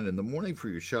at 9 in the morning for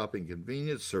your shopping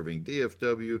convenience, serving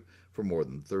DFW for more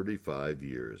than 35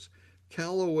 years.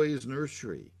 Callaway's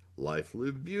Nursery. Life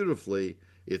lived beautifully.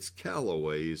 It's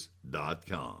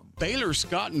Callaways.com. Baylor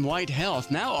Scott and White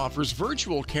Health now offers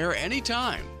virtual care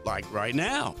anytime, like right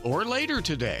now or later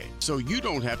today, so you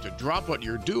don't have to drop what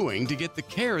you're doing to get the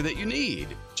care that you need.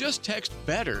 Just text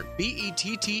BETTER,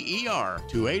 BETTER,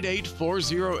 to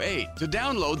 88408 to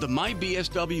download the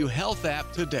MyBSW Health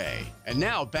app today. And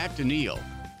now back to Neil.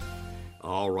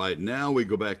 All right, now we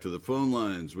go back to the phone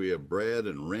lines. We have Brad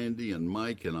and Randy and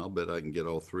Mike, and I'll bet I can get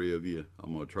all three of you.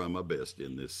 I'm going to try my best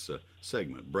in this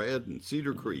segment. Brad in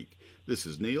Cedar Creek. This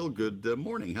is Neil. Good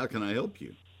morning. How can I help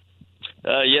you?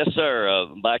 Yes, sir.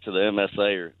 Back to the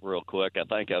MSA real quick. I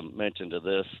think I mentioned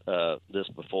this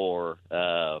before.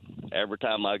 Every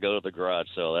time I go to the garage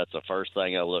sale, that's the first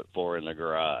thing I look for in the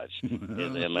garage is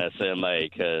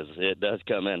MSMA, because it does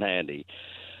come in handy.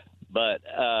 But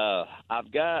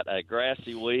I've got a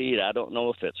grassy weed. I don't know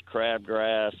if it's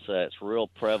crabgrass. It's real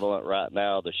prevalent right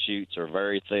now. The shoots are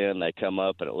very thin. They come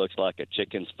up, and it looks like a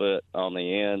chicken's foot on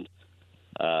the end.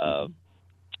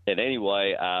 And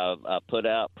anyway, I put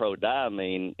out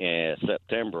prodiamine in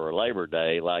September or Labor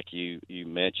Day, like you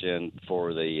mentioned,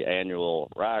 for the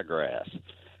annual ryegrass.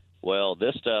 Well,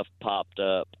 this stuff popped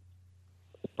up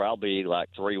probably like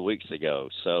 3 weeks ago.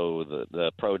 So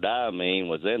the prodiamine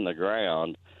was in the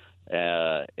ground,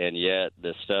 and yet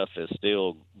this stuff is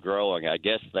still growing. I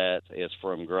guess that is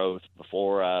from growth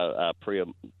before I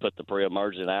put the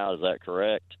pre-emergent out. Is that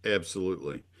correct?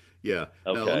 Absolutely. Yeah.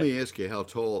 Okay. Now let me ask you, how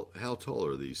tall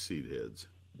are these seed heads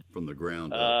from the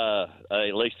ground up?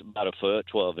 At least about a foot,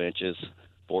 12 inches.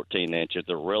 14 inches.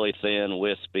 They're really thin,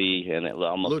 wispy, and it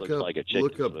almost looks like a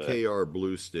chicken's Look up foot. KR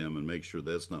Blue Stem and make sure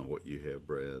that's not what you have,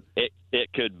 Brad.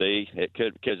 It could be. It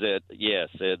could, because it's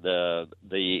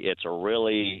a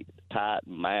really tight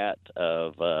mat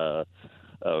of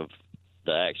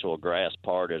the actual grass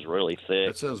part is really thick.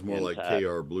 That sounds more like tight.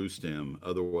 KR Blue Stem,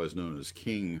 otherwise known as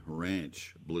King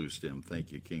Ranch Blue Stem.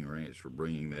 Thank you, King Ranch, for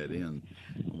bringing that in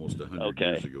almost 100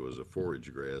 years ago as a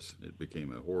forage grass. It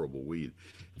became a horrible weed.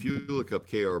 If you look up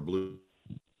KR Blue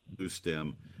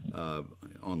Stem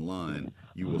online,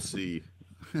 you will see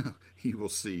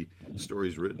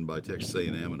stories written by Texas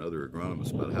A&M and other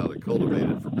agronomists about how to cultivate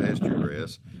it for pasture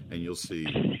grass, and you'll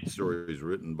see stories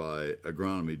written by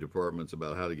agronomy departments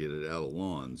about how to get it out of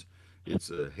lawns.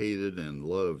 It's a hated and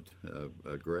loved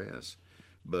grass,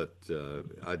 but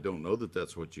I don't know that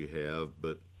that's what you have.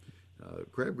 But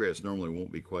crabgrass normally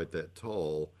won't be quite that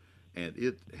tall, and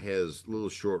it has little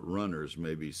short runners,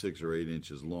 maybe 6 or 8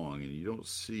 inches long, and you don't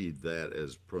see that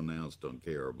as pronounced on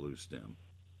KR Blue Stem.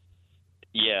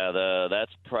 Yeah,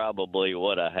 that's probably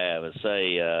what I have. Is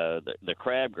the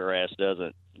crabgrass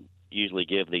doesn't usually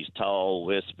give these tall,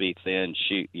 wispy, thin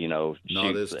shoots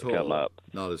that come up.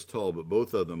 Not as tall, but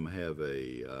both of them have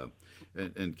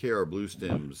and KR Blue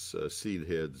Stem's seed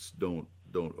heads don't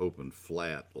open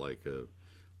flat like a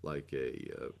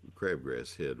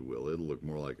crabgrass head will. It'll look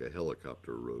more like a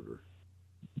helicopter rotor.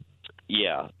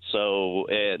 Yeah. So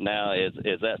now is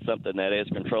that something that is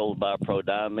controlled by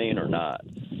prodiamine or not?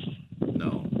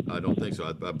 No, I don't think so.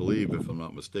 I believe, if I'm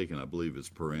not mistaken, it's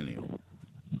perennial.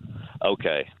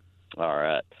 Okay. All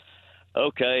right.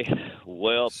 Okay.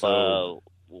 Well, so,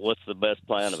 what's the best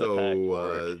plan of attack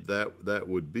for it? that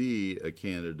would be a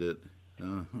candidate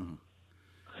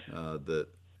that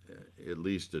at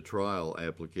least a trial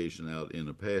application out in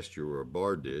a pasture or a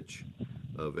bar ditch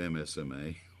of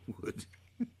MSMA would.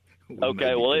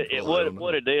 Okay, well,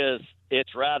 what it is,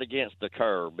 it's right against the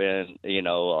curb, and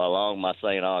along my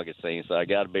St. Augustine, so I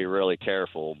got to be really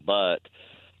careful. But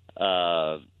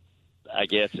I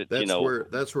guess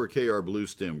that's where KR Blue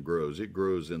Stem grows. It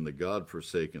grows in the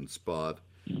godforsaken spot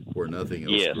where nothing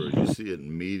else grows. You see it in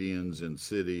medians in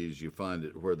cities. You find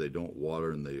it where they don't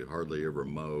water and they hardly ever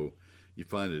mow. You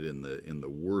find it in the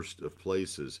worst of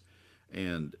places,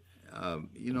 and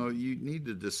you need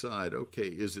to decide, okay,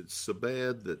 is it so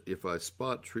bad that if I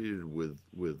spot treated with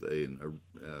a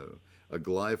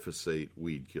glyphosate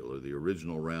weed killer, the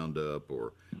original Roundup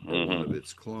or one of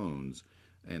its clones,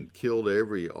 and killed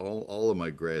all of my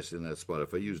grass in that spot,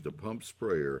 if I used a pump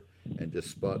sprayer and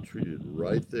just spot treated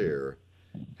right there,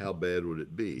 how bad would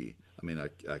it be? I mean,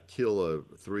 I kill a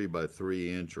 3 by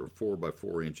 3 inch or 4 by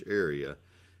 4 inch area.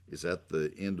 Is that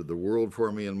the end of the world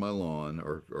for me in my lawn,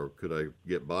 or could I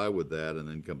get by with that and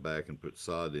then come back and put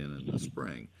sod in the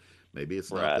spring? Maybe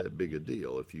it's not that big a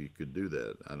deal if you could do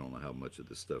that. I don't know how much of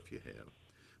this stuff you have,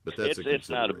 but it's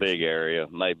not a big area.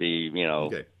 Maybe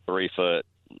 3 foot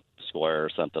square or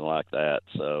something like that.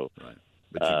 So right,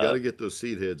 but you got to get those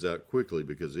seed heads out quickly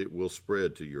because it will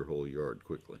spread to your whole yard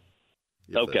quickly.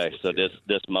 Okay, so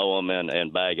just mow them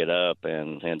and bag it up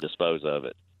and dispose of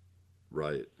it.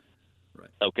 Right.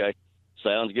 Okay.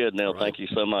 Sounds good, Neil. Right. Thank you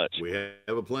so much. We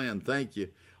have a plan. Thank you.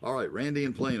 All right, Randy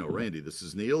in Plano. Randy, this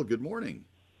is Neil. Good morning.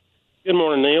 Good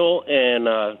morning, Neil. And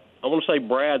I want to say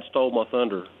Brad stole my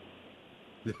thunder.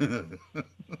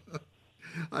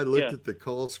 I looked at the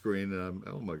call screen, and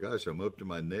oh my gosh, I'm up to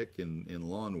my neck in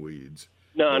lawn weeds.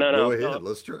 No. Go ahead.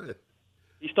 Let's try it.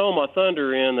 He stole my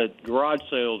thunder in that garage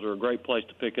sales are a great place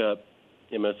to pick up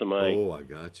MSMA. Oh, I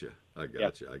got you.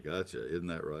 Isn't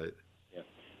that right? Yeah.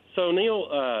 So, Neil,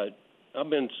 I've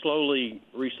been slowly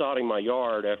resodding my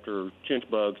yard after chinch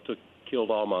bugs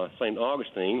killed all my St.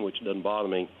 Augustine, which doesn't bother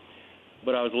me.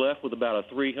 But I was left with about a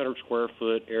 300 square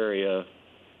foot area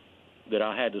that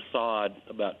I had to sod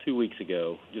about 2 weeks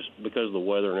ago, just because of the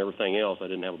weather and everything else. I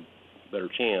didn't have a better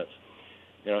chance.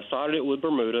 And I sodded it with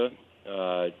Bermuda.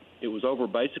 It was over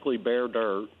basically bare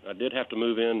dirt. I did have to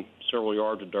move in several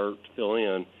yards of dirt to fill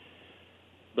in.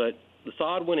 But the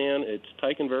sod went in. It's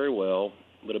taken very well.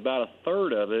 But about a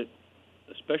third of it,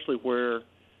 especially where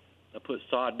I put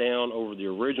sod down over the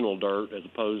original dirt as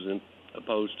opposed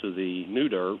to the new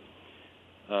dirt,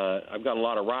 I've got a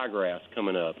lot of ryegrass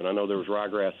coming up. And I know there was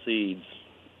ryegrass seeds,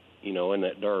 in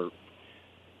that dirt.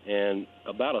 and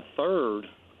about a third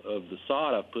of the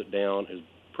sod I've put down is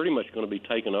pretty much going to be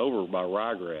taken over by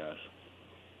ryegrass.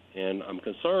 And I'm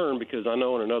concerned because I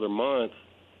know in another month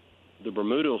the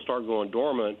Bermuda will start going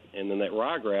dormant, and then that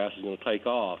ryegrass is going to take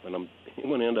off, and I'm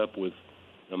going to end up with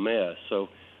a mess. So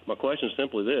my question is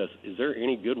simply this: is there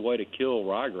any good way to kill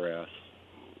ryegrass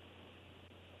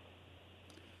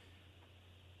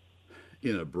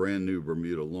in a brand new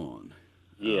Bermuda lawn?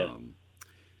 Yeah.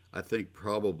 I think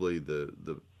probably the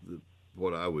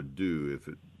what I would do if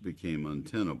it became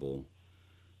untenable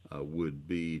would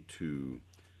be to,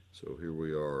 so here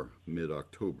we are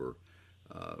mid-October,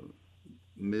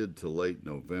 mid to late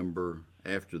November,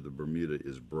 after the Bermuda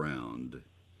is browned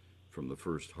from the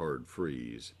first hard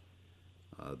freeze,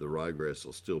 the ryegrass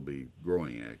will still be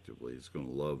growing actively. It's going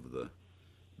to love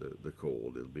the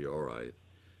cold. It'll be all right.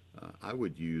 I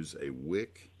would use a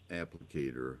wick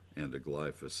applicator and a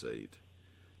glyphosate.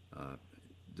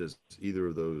 Does either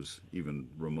of those even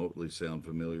remotely sound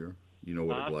familiar? You know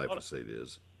what a glyphosate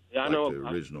is? Yeah, I like know the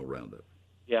original Roundup.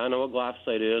 Yeah, I know what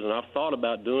glyphosate is, and I've thought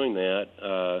about doing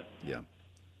that. Yeah.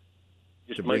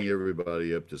 To bring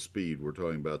everybody up to speed, we're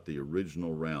talking about the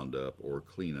original Roundup or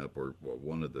cleanup or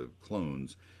one of the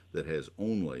clones that has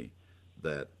only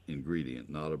that ingredient,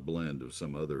 not a blend of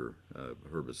some other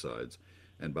herbicides.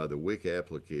 And by the wick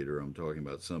applicator, I'm talking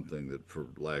about something that, for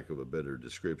lack of a better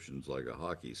description, is like a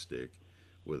hockey stick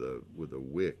with a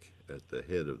wick at the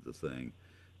head of the thing,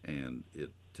 and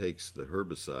it takes the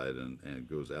herbicide and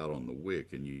goes out on the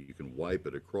wick, and you can wipe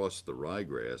it across the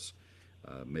ryegrass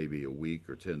maybe a week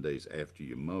or 10 days after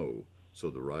you mow, so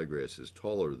the ryegrass is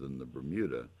taller than the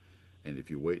Bermuda, and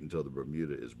if you wait until the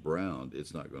Bermuda is browned,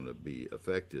 it's not going to be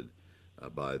affected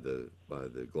by the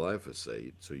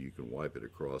glyphosate, so you can wipe it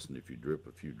across, and if you drip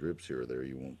a few drips here or there,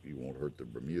 you won't hurt the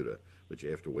Bermuda, but you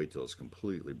have to wait till it's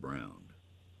completely browned.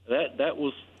 That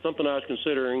was something I was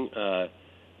considering.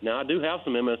 Now, I do have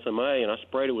some MSMA, and I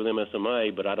sprayed it with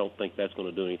MSMA, but I don't think that's going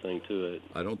to do anything to it.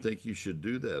 I don't think you should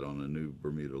do that on a new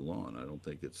Bermuda lawn. I don't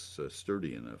think it's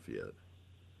sturdy enough yet.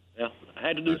 Yeah, I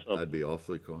had to do something. I'd be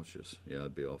awfully cautious. Yeah,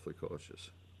 I'd be awfully cautious.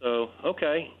 So,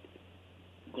 okay,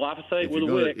 glyphosate with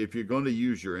a wick. If you're going to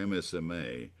use your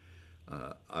MSMA,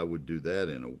 I would do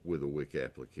that with a wick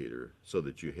applicator so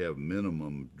that you have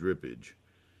minimum drippage.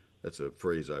 That's a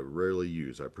phrase I rarely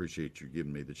use. I appreciate you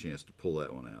giving me the chance to pull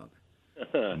that one out.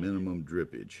 Minimum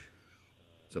drippage.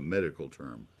 It's a medical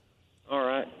term. All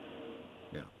right.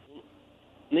 Yeah.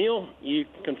 Neil, you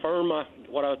confirmed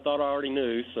what I thought I already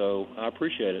knew, so I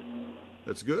appreciate it.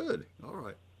 That's good. All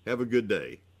right. Have a good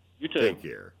day. You too. Take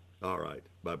care. All right.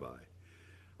 Bye-bye.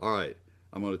 All right.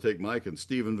 I'm going to take Mike in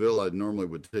Stephenville. I normally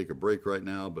would take a break right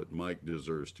now, but Mike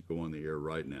deserves to go on the air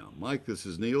right now. Mike, this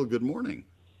is Neil. Good morning.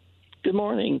 Good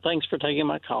morning. Thanks for taking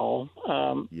my call.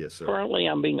 Yes, sir. Currently,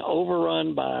 I'm being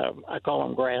overrun by, I call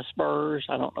them grass burrs.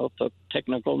 I don't know if the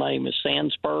technical name is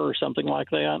sand spur or something like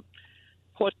that.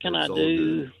 What can I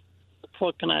do? Good.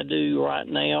 What can I do right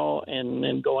now and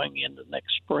then going into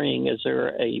next spring? Is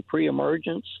there a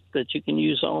pre-emergence that you can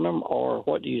use on them, or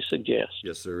what do you suggest?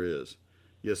 Yes, there is.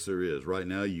 Yes, there is. Right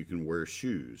now, you can wear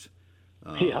shoes.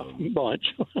 Yeah, a bunch.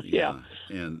 Yeah.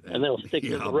 And they'll stick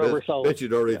to the rubber soles. I bet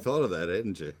you'd already thought of that,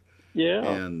 hadn't you? Yeah.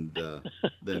 And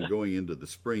then going into the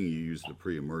spring, you use the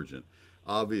pre-emergent.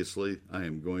 Obviously, I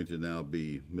am going to now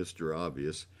be Mr.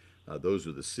 Obvious. Those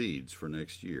are the seeds for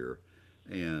next year.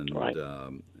 And right.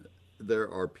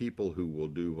 There are people who will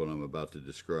do what I'm about to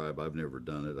describe. I've never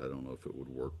done it. I don't know if it would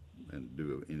work and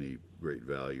do any great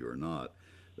value or not.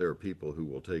 There are people who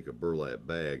will take a burlap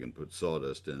bag and put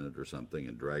sawdust in it or something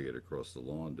and drag it across the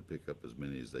lawn to pick up as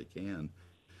many as they can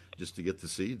just to get the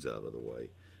seeds out of the way.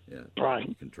 Yeah, right.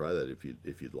 You can try that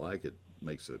if you'd like. It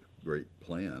makes a great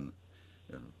plan.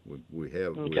 We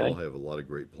all have a lot of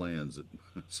great plans that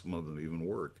some of them even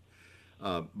work.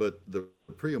 But the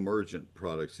pre-emergent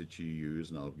products that you use,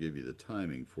 and I'll give you the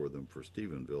timing for them for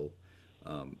Stephenville,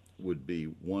 would be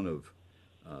one of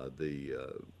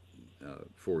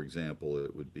for example,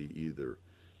 it would be either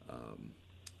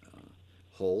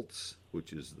Haltz,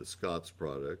 which is the Scott's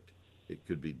product. It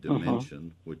could be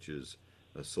Dimension, which is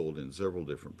sold in several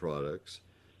different products.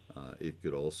 It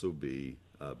could also be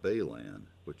Bayland,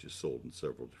 which is sold in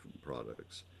several different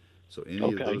products. So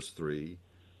any of those three,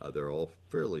 they're all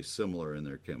fairly similar in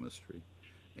their chemistry.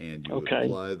 And you would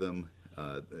apply them,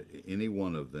 any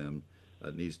one of them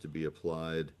needs to be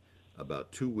applied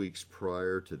about 2 weeks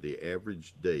prior to the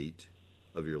average date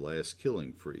of your last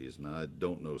killing freeze. Now, I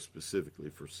don't know specifically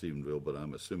for Stephenville, but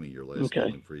I'm assuming your last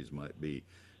killing freeze might be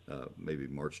maybe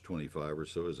March 25 or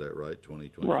so. Is that right?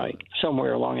 2025? Right,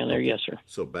 somewhere along in there, Okay. yes, sir.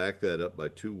 So back that up by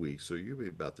 2 weeks. So you'll be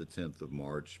about the 10th of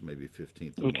March, maybe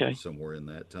 15th of Okay. March, somewhere in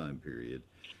that time period.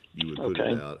 You would put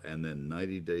Okay. it out, and then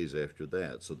 90 days after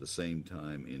that, so the same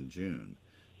time in June,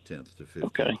 10th to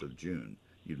 15th Okay. of June,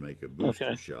 you'd make a booster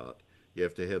Okay. shot. You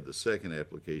have to have the second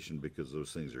application because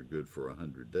those things are good for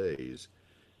 100 days,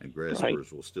 and grass Right.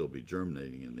 spurs will still be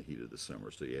germinating in the heat of the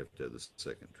summer, so you have to have the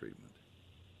second treatment.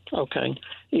 Okay.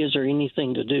 Is there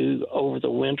anything to do over the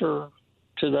winter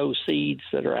to those seeds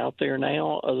that are out there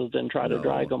now, other than try to No.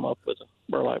 drag them up with a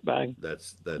burlap bag?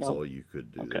 That's No. all you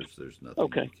could do. Okay. There's nothing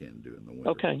Okay. you can do in the winter.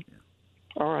 Okay. Yeah.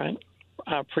 All right.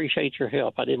 I appreciate your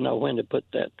help. I didn't know when to put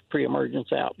that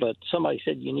pre-emergence out, but somebody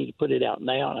said you need to put it out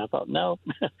now, and I thought, no,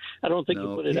 I don't think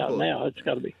No, you put it out people- now. It's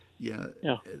got to be. Yeah,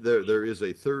 Yeah. there is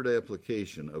a third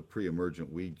application of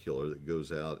pre-emergent weed killer that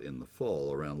goes out in the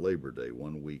fall around Labor Day,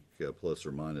 1 week plus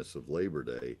or minus of Labor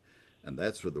Day, and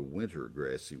that's for the winter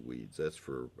grassy weeds. That's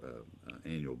for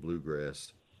annual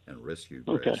bluegrass and rescue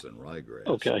grass and ryegrass.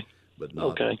 Okay. But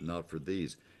not Okay. not for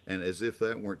these. And as if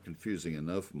that weren't confusing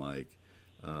enough, Mike,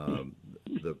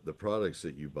 the products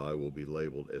that you buy will be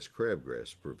labeled as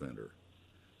crabgrass preventer.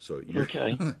 So you're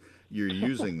Okay. you're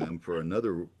using them for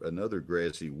another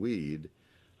grassy weed,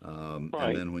 Right.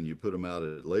 and then when you put them out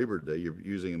at Labor Day, you're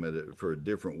using them for a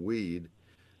different weed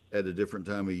at a different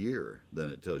time of year than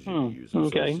it tells you to use them.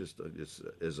 Okay. So it's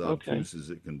as obtuse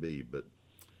as it can be, but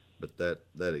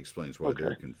that explains why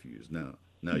they're confused. Now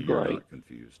you're Right. not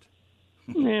confused.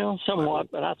 Yeah, somewhat,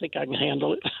 but I think I can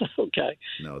handle it. Okay.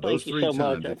 No, Thank those you three so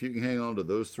times, much. if you can hang on to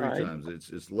those three All right. times,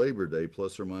 it's Labor Day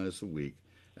plus or minus a week,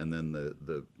 and then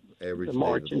the average The date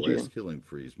March of the and last June. killing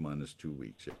freeze minus 2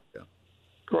 weeks. Yeah.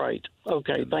 Great.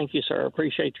 Okay. Thank you, sir. I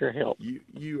appreciate your help.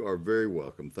 You are very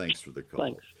welcome. Thanks for the call.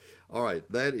 Thanks. All right,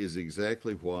 that is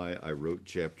exactly why I wrote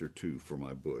Chapter 2 for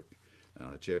my book.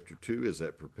 Chapter 2 is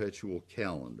that perpetual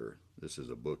calendar. This is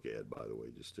a book ad, by the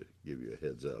way, just to give you a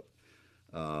heads up.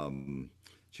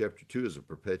 Chapter 2 is a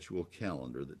perpetual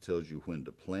calendar that tells you when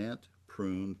to plant,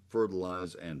 prune,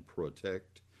 fertilize, and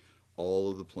protect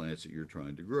all of the plants that you're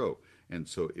trying to grow. And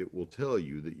so it will tell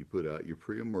you that you put out your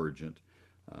pre-emergent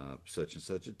such and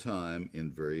such a time in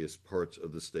various parts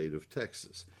of the state of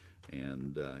Texas.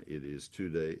 And it is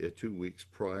 2 weeks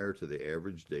prior to the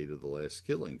average date of the last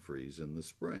killing freeze in the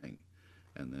spring.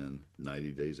 And then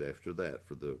 90 days after that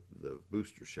for the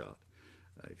booster shot.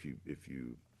 If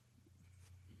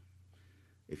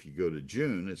you go to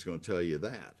June, it's going to tell you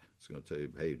that. It's going to tell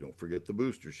you, hey, don't forget the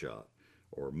booster shot.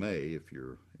 Or May, if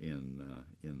you're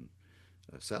in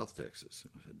South Texas,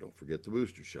 don't forget the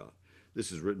booster shot.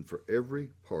 This is written for every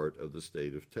part of the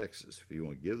state of Texas. If you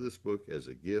want to give this book as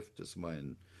a gift to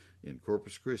somebody in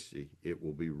Corpus Christi, it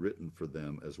will be written for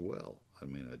them as well. I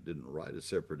mean, I didn't write a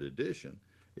separate edition.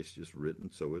 It's just written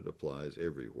so it applies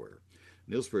everywhere.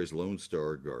 Neil Sperry's Lone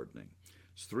Star Gardening.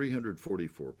 It's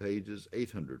 344 pages,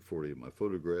 840 of my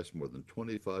photographs, more than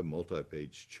 25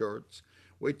 multi-page charts.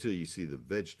 Wait till you see the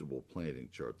vegetable planting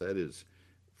chart. That is,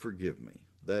 forgive me,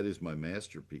 that is my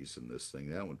masterpiece in this thing.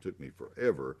 That one took me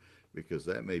forever because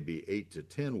that may be 8 to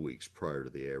 10 weeks prior to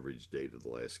the average date of the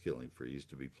last killing freeze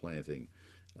to be planting.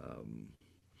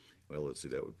 Well, let's see,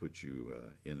 that would put you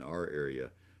in our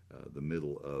area, the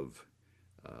middle of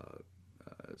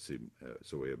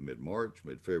so we have mid-March,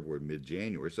 mid-February,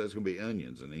 mid-January. So that's going to be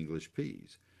onions and English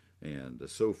peas and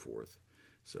so forth.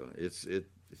 So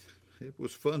it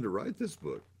was fun to write this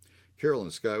book.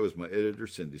 Carolyn Skye was my editor,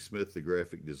 Cindy Smith, the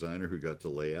graphic designer who got to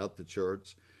lay out the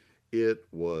charts. It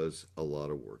was a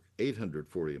lot of work.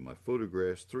 840 of my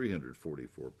photographs,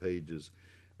 344 pages.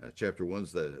 Chapter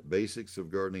 1's the basics of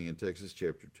gardening in Texas.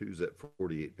 Chapter 2's that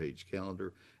 48-page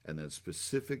calendar. And then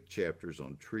specific chapters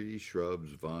on trees,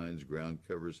 shrubs, vines, ground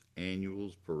covers,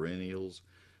 annuals, perennials,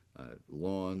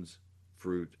 lawns,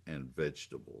 fruit, and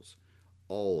vegetables.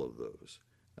 All of those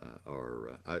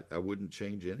I wouldn't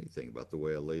change anything about the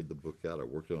way I laid the book out. I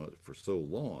worked on it for so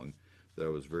long that I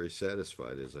was very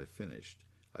satisfied as I finished.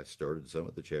 I started some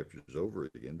of the chapters over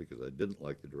again because I didn't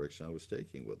like the direction I was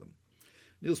taking with them.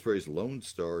 Neil Sperry's Lone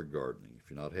Star Gardening.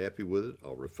 If you're not happy with it,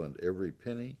 I'll refund every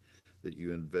penny that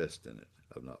you invest in it.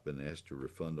 I've not been asked to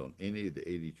refund on any of the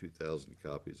 82,000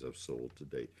 copies I've sold to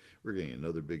date. We're getting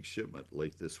another big shipment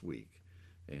late this week,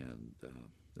 and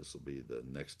this will be the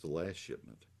next to last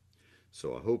shipment.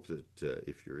 So I hope that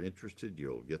if you're interested,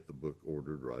 you'll get the book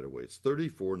ordered right away. It's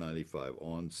 $34.95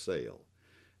 on sale,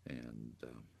 and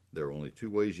there are only 2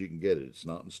 ways you can get it. It's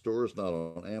not in stores, not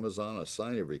on Amazon. I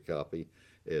sign every copy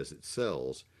as it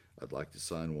sells. I'd like to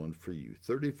sign one for you.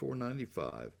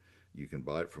 $34.95, You can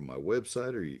buy it from my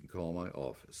website or you can call my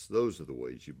office. Those are the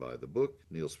ways you buy the book,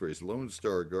 Neil Sperry's Lone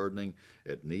Star Gardening,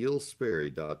 at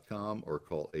neilsperry.com or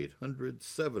call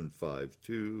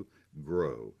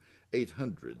 800-752-GROW,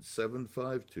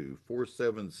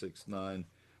 800-752-4769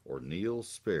 or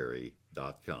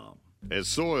neilsperry.com. As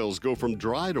soils go from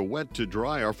dry to wet to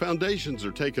dry, our foundations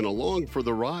are taken along for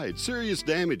the ride. Serious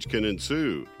damage can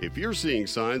ensue. If you're seeing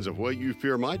signs of what you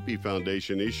fear might be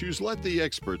foundation issues, let the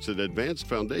experts at Advanced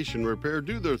Foundation Repair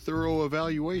do their thorough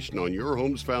evaluation on your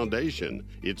home's foundation.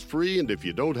 It's free, and if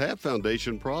you don't have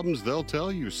foundation problems, they'll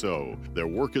tell you so. Their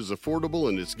work is affordable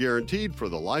and it's guaranteed for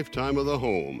the lifetime of the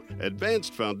home.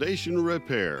 Advanced Foundation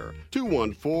Repair,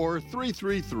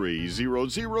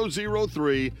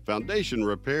 214-333-0003,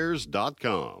 foundationrepairs.com.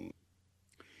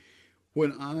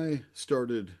 When I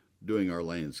started doing our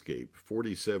landscape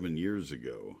 47 years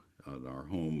ago on our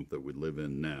home that we live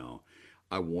in now,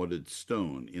 I wanted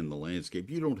stone in the landscape.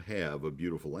 You don't have a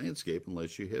beautiful landscape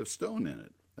unless you have stone in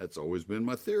it. That's always been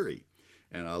my theory.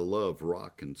 And I love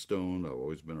rock and stone. I've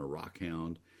always been a rock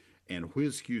hound. And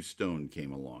Whiz-Q Stone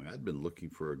came along. I'd been looking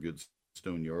for a good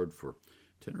stone yard for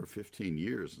 10 or 15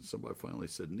 years, and somebody finally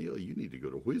said, Neil, you need to go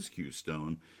to Whiz-Q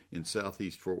Stone in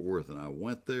Southeast Fort Worth. And I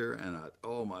went there, and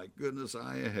oh my goodness,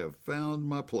 I have found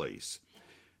my place.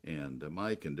 And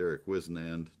Mike and Derek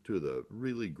Wisnand, two of the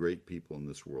really great people in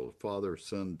this world,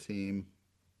 father-son team,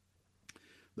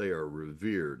 they are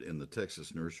revered in the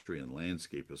Texas Nursery and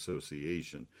Landscape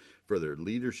Association for their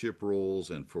leadership roles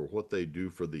and for what they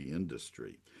do for the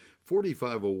industry.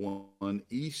 4501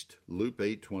 East, Loop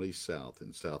 820 South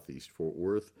in Southeast Fort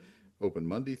Worth. Open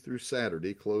Monday through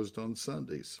Saturday, closed on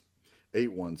Sundays.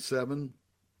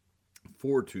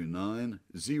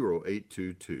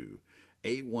 817-429-0822.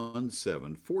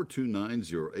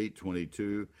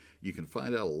 817-429-0822. You can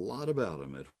find out a lot about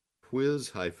them at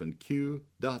whiz-q.com.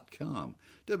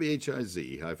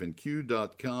 WHIZ-q.com.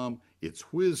 It's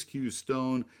Whiz-Q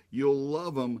Stone. You'll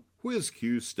love them.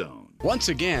 Whiz-Q Stone. Once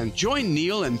again, join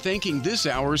Neil in thanking this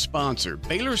hour's sponsor,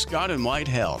 Baylor Scott & White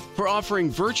Health, for offering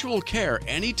virtual care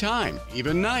anytime,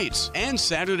 even nights, and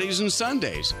Saturdays and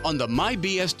Sundays on the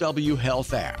MyBSW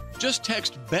Health app. Just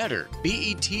text BETTER,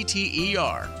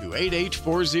 B-E-T-T-E-R, to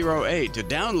 88408 to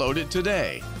download it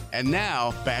today. And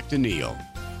now, back to Neil.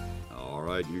 All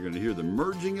right, you're going to hear the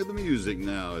merging of the music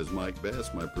now as Mike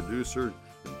Bass, my producer,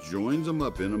 joins them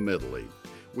up in a medley.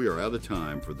 We are out of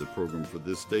time for the program for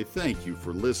this day. Thank you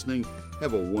for listening.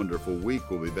 Have a wonderful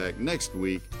week. We'll be back next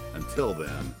week. Until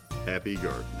then, happy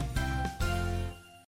gardening.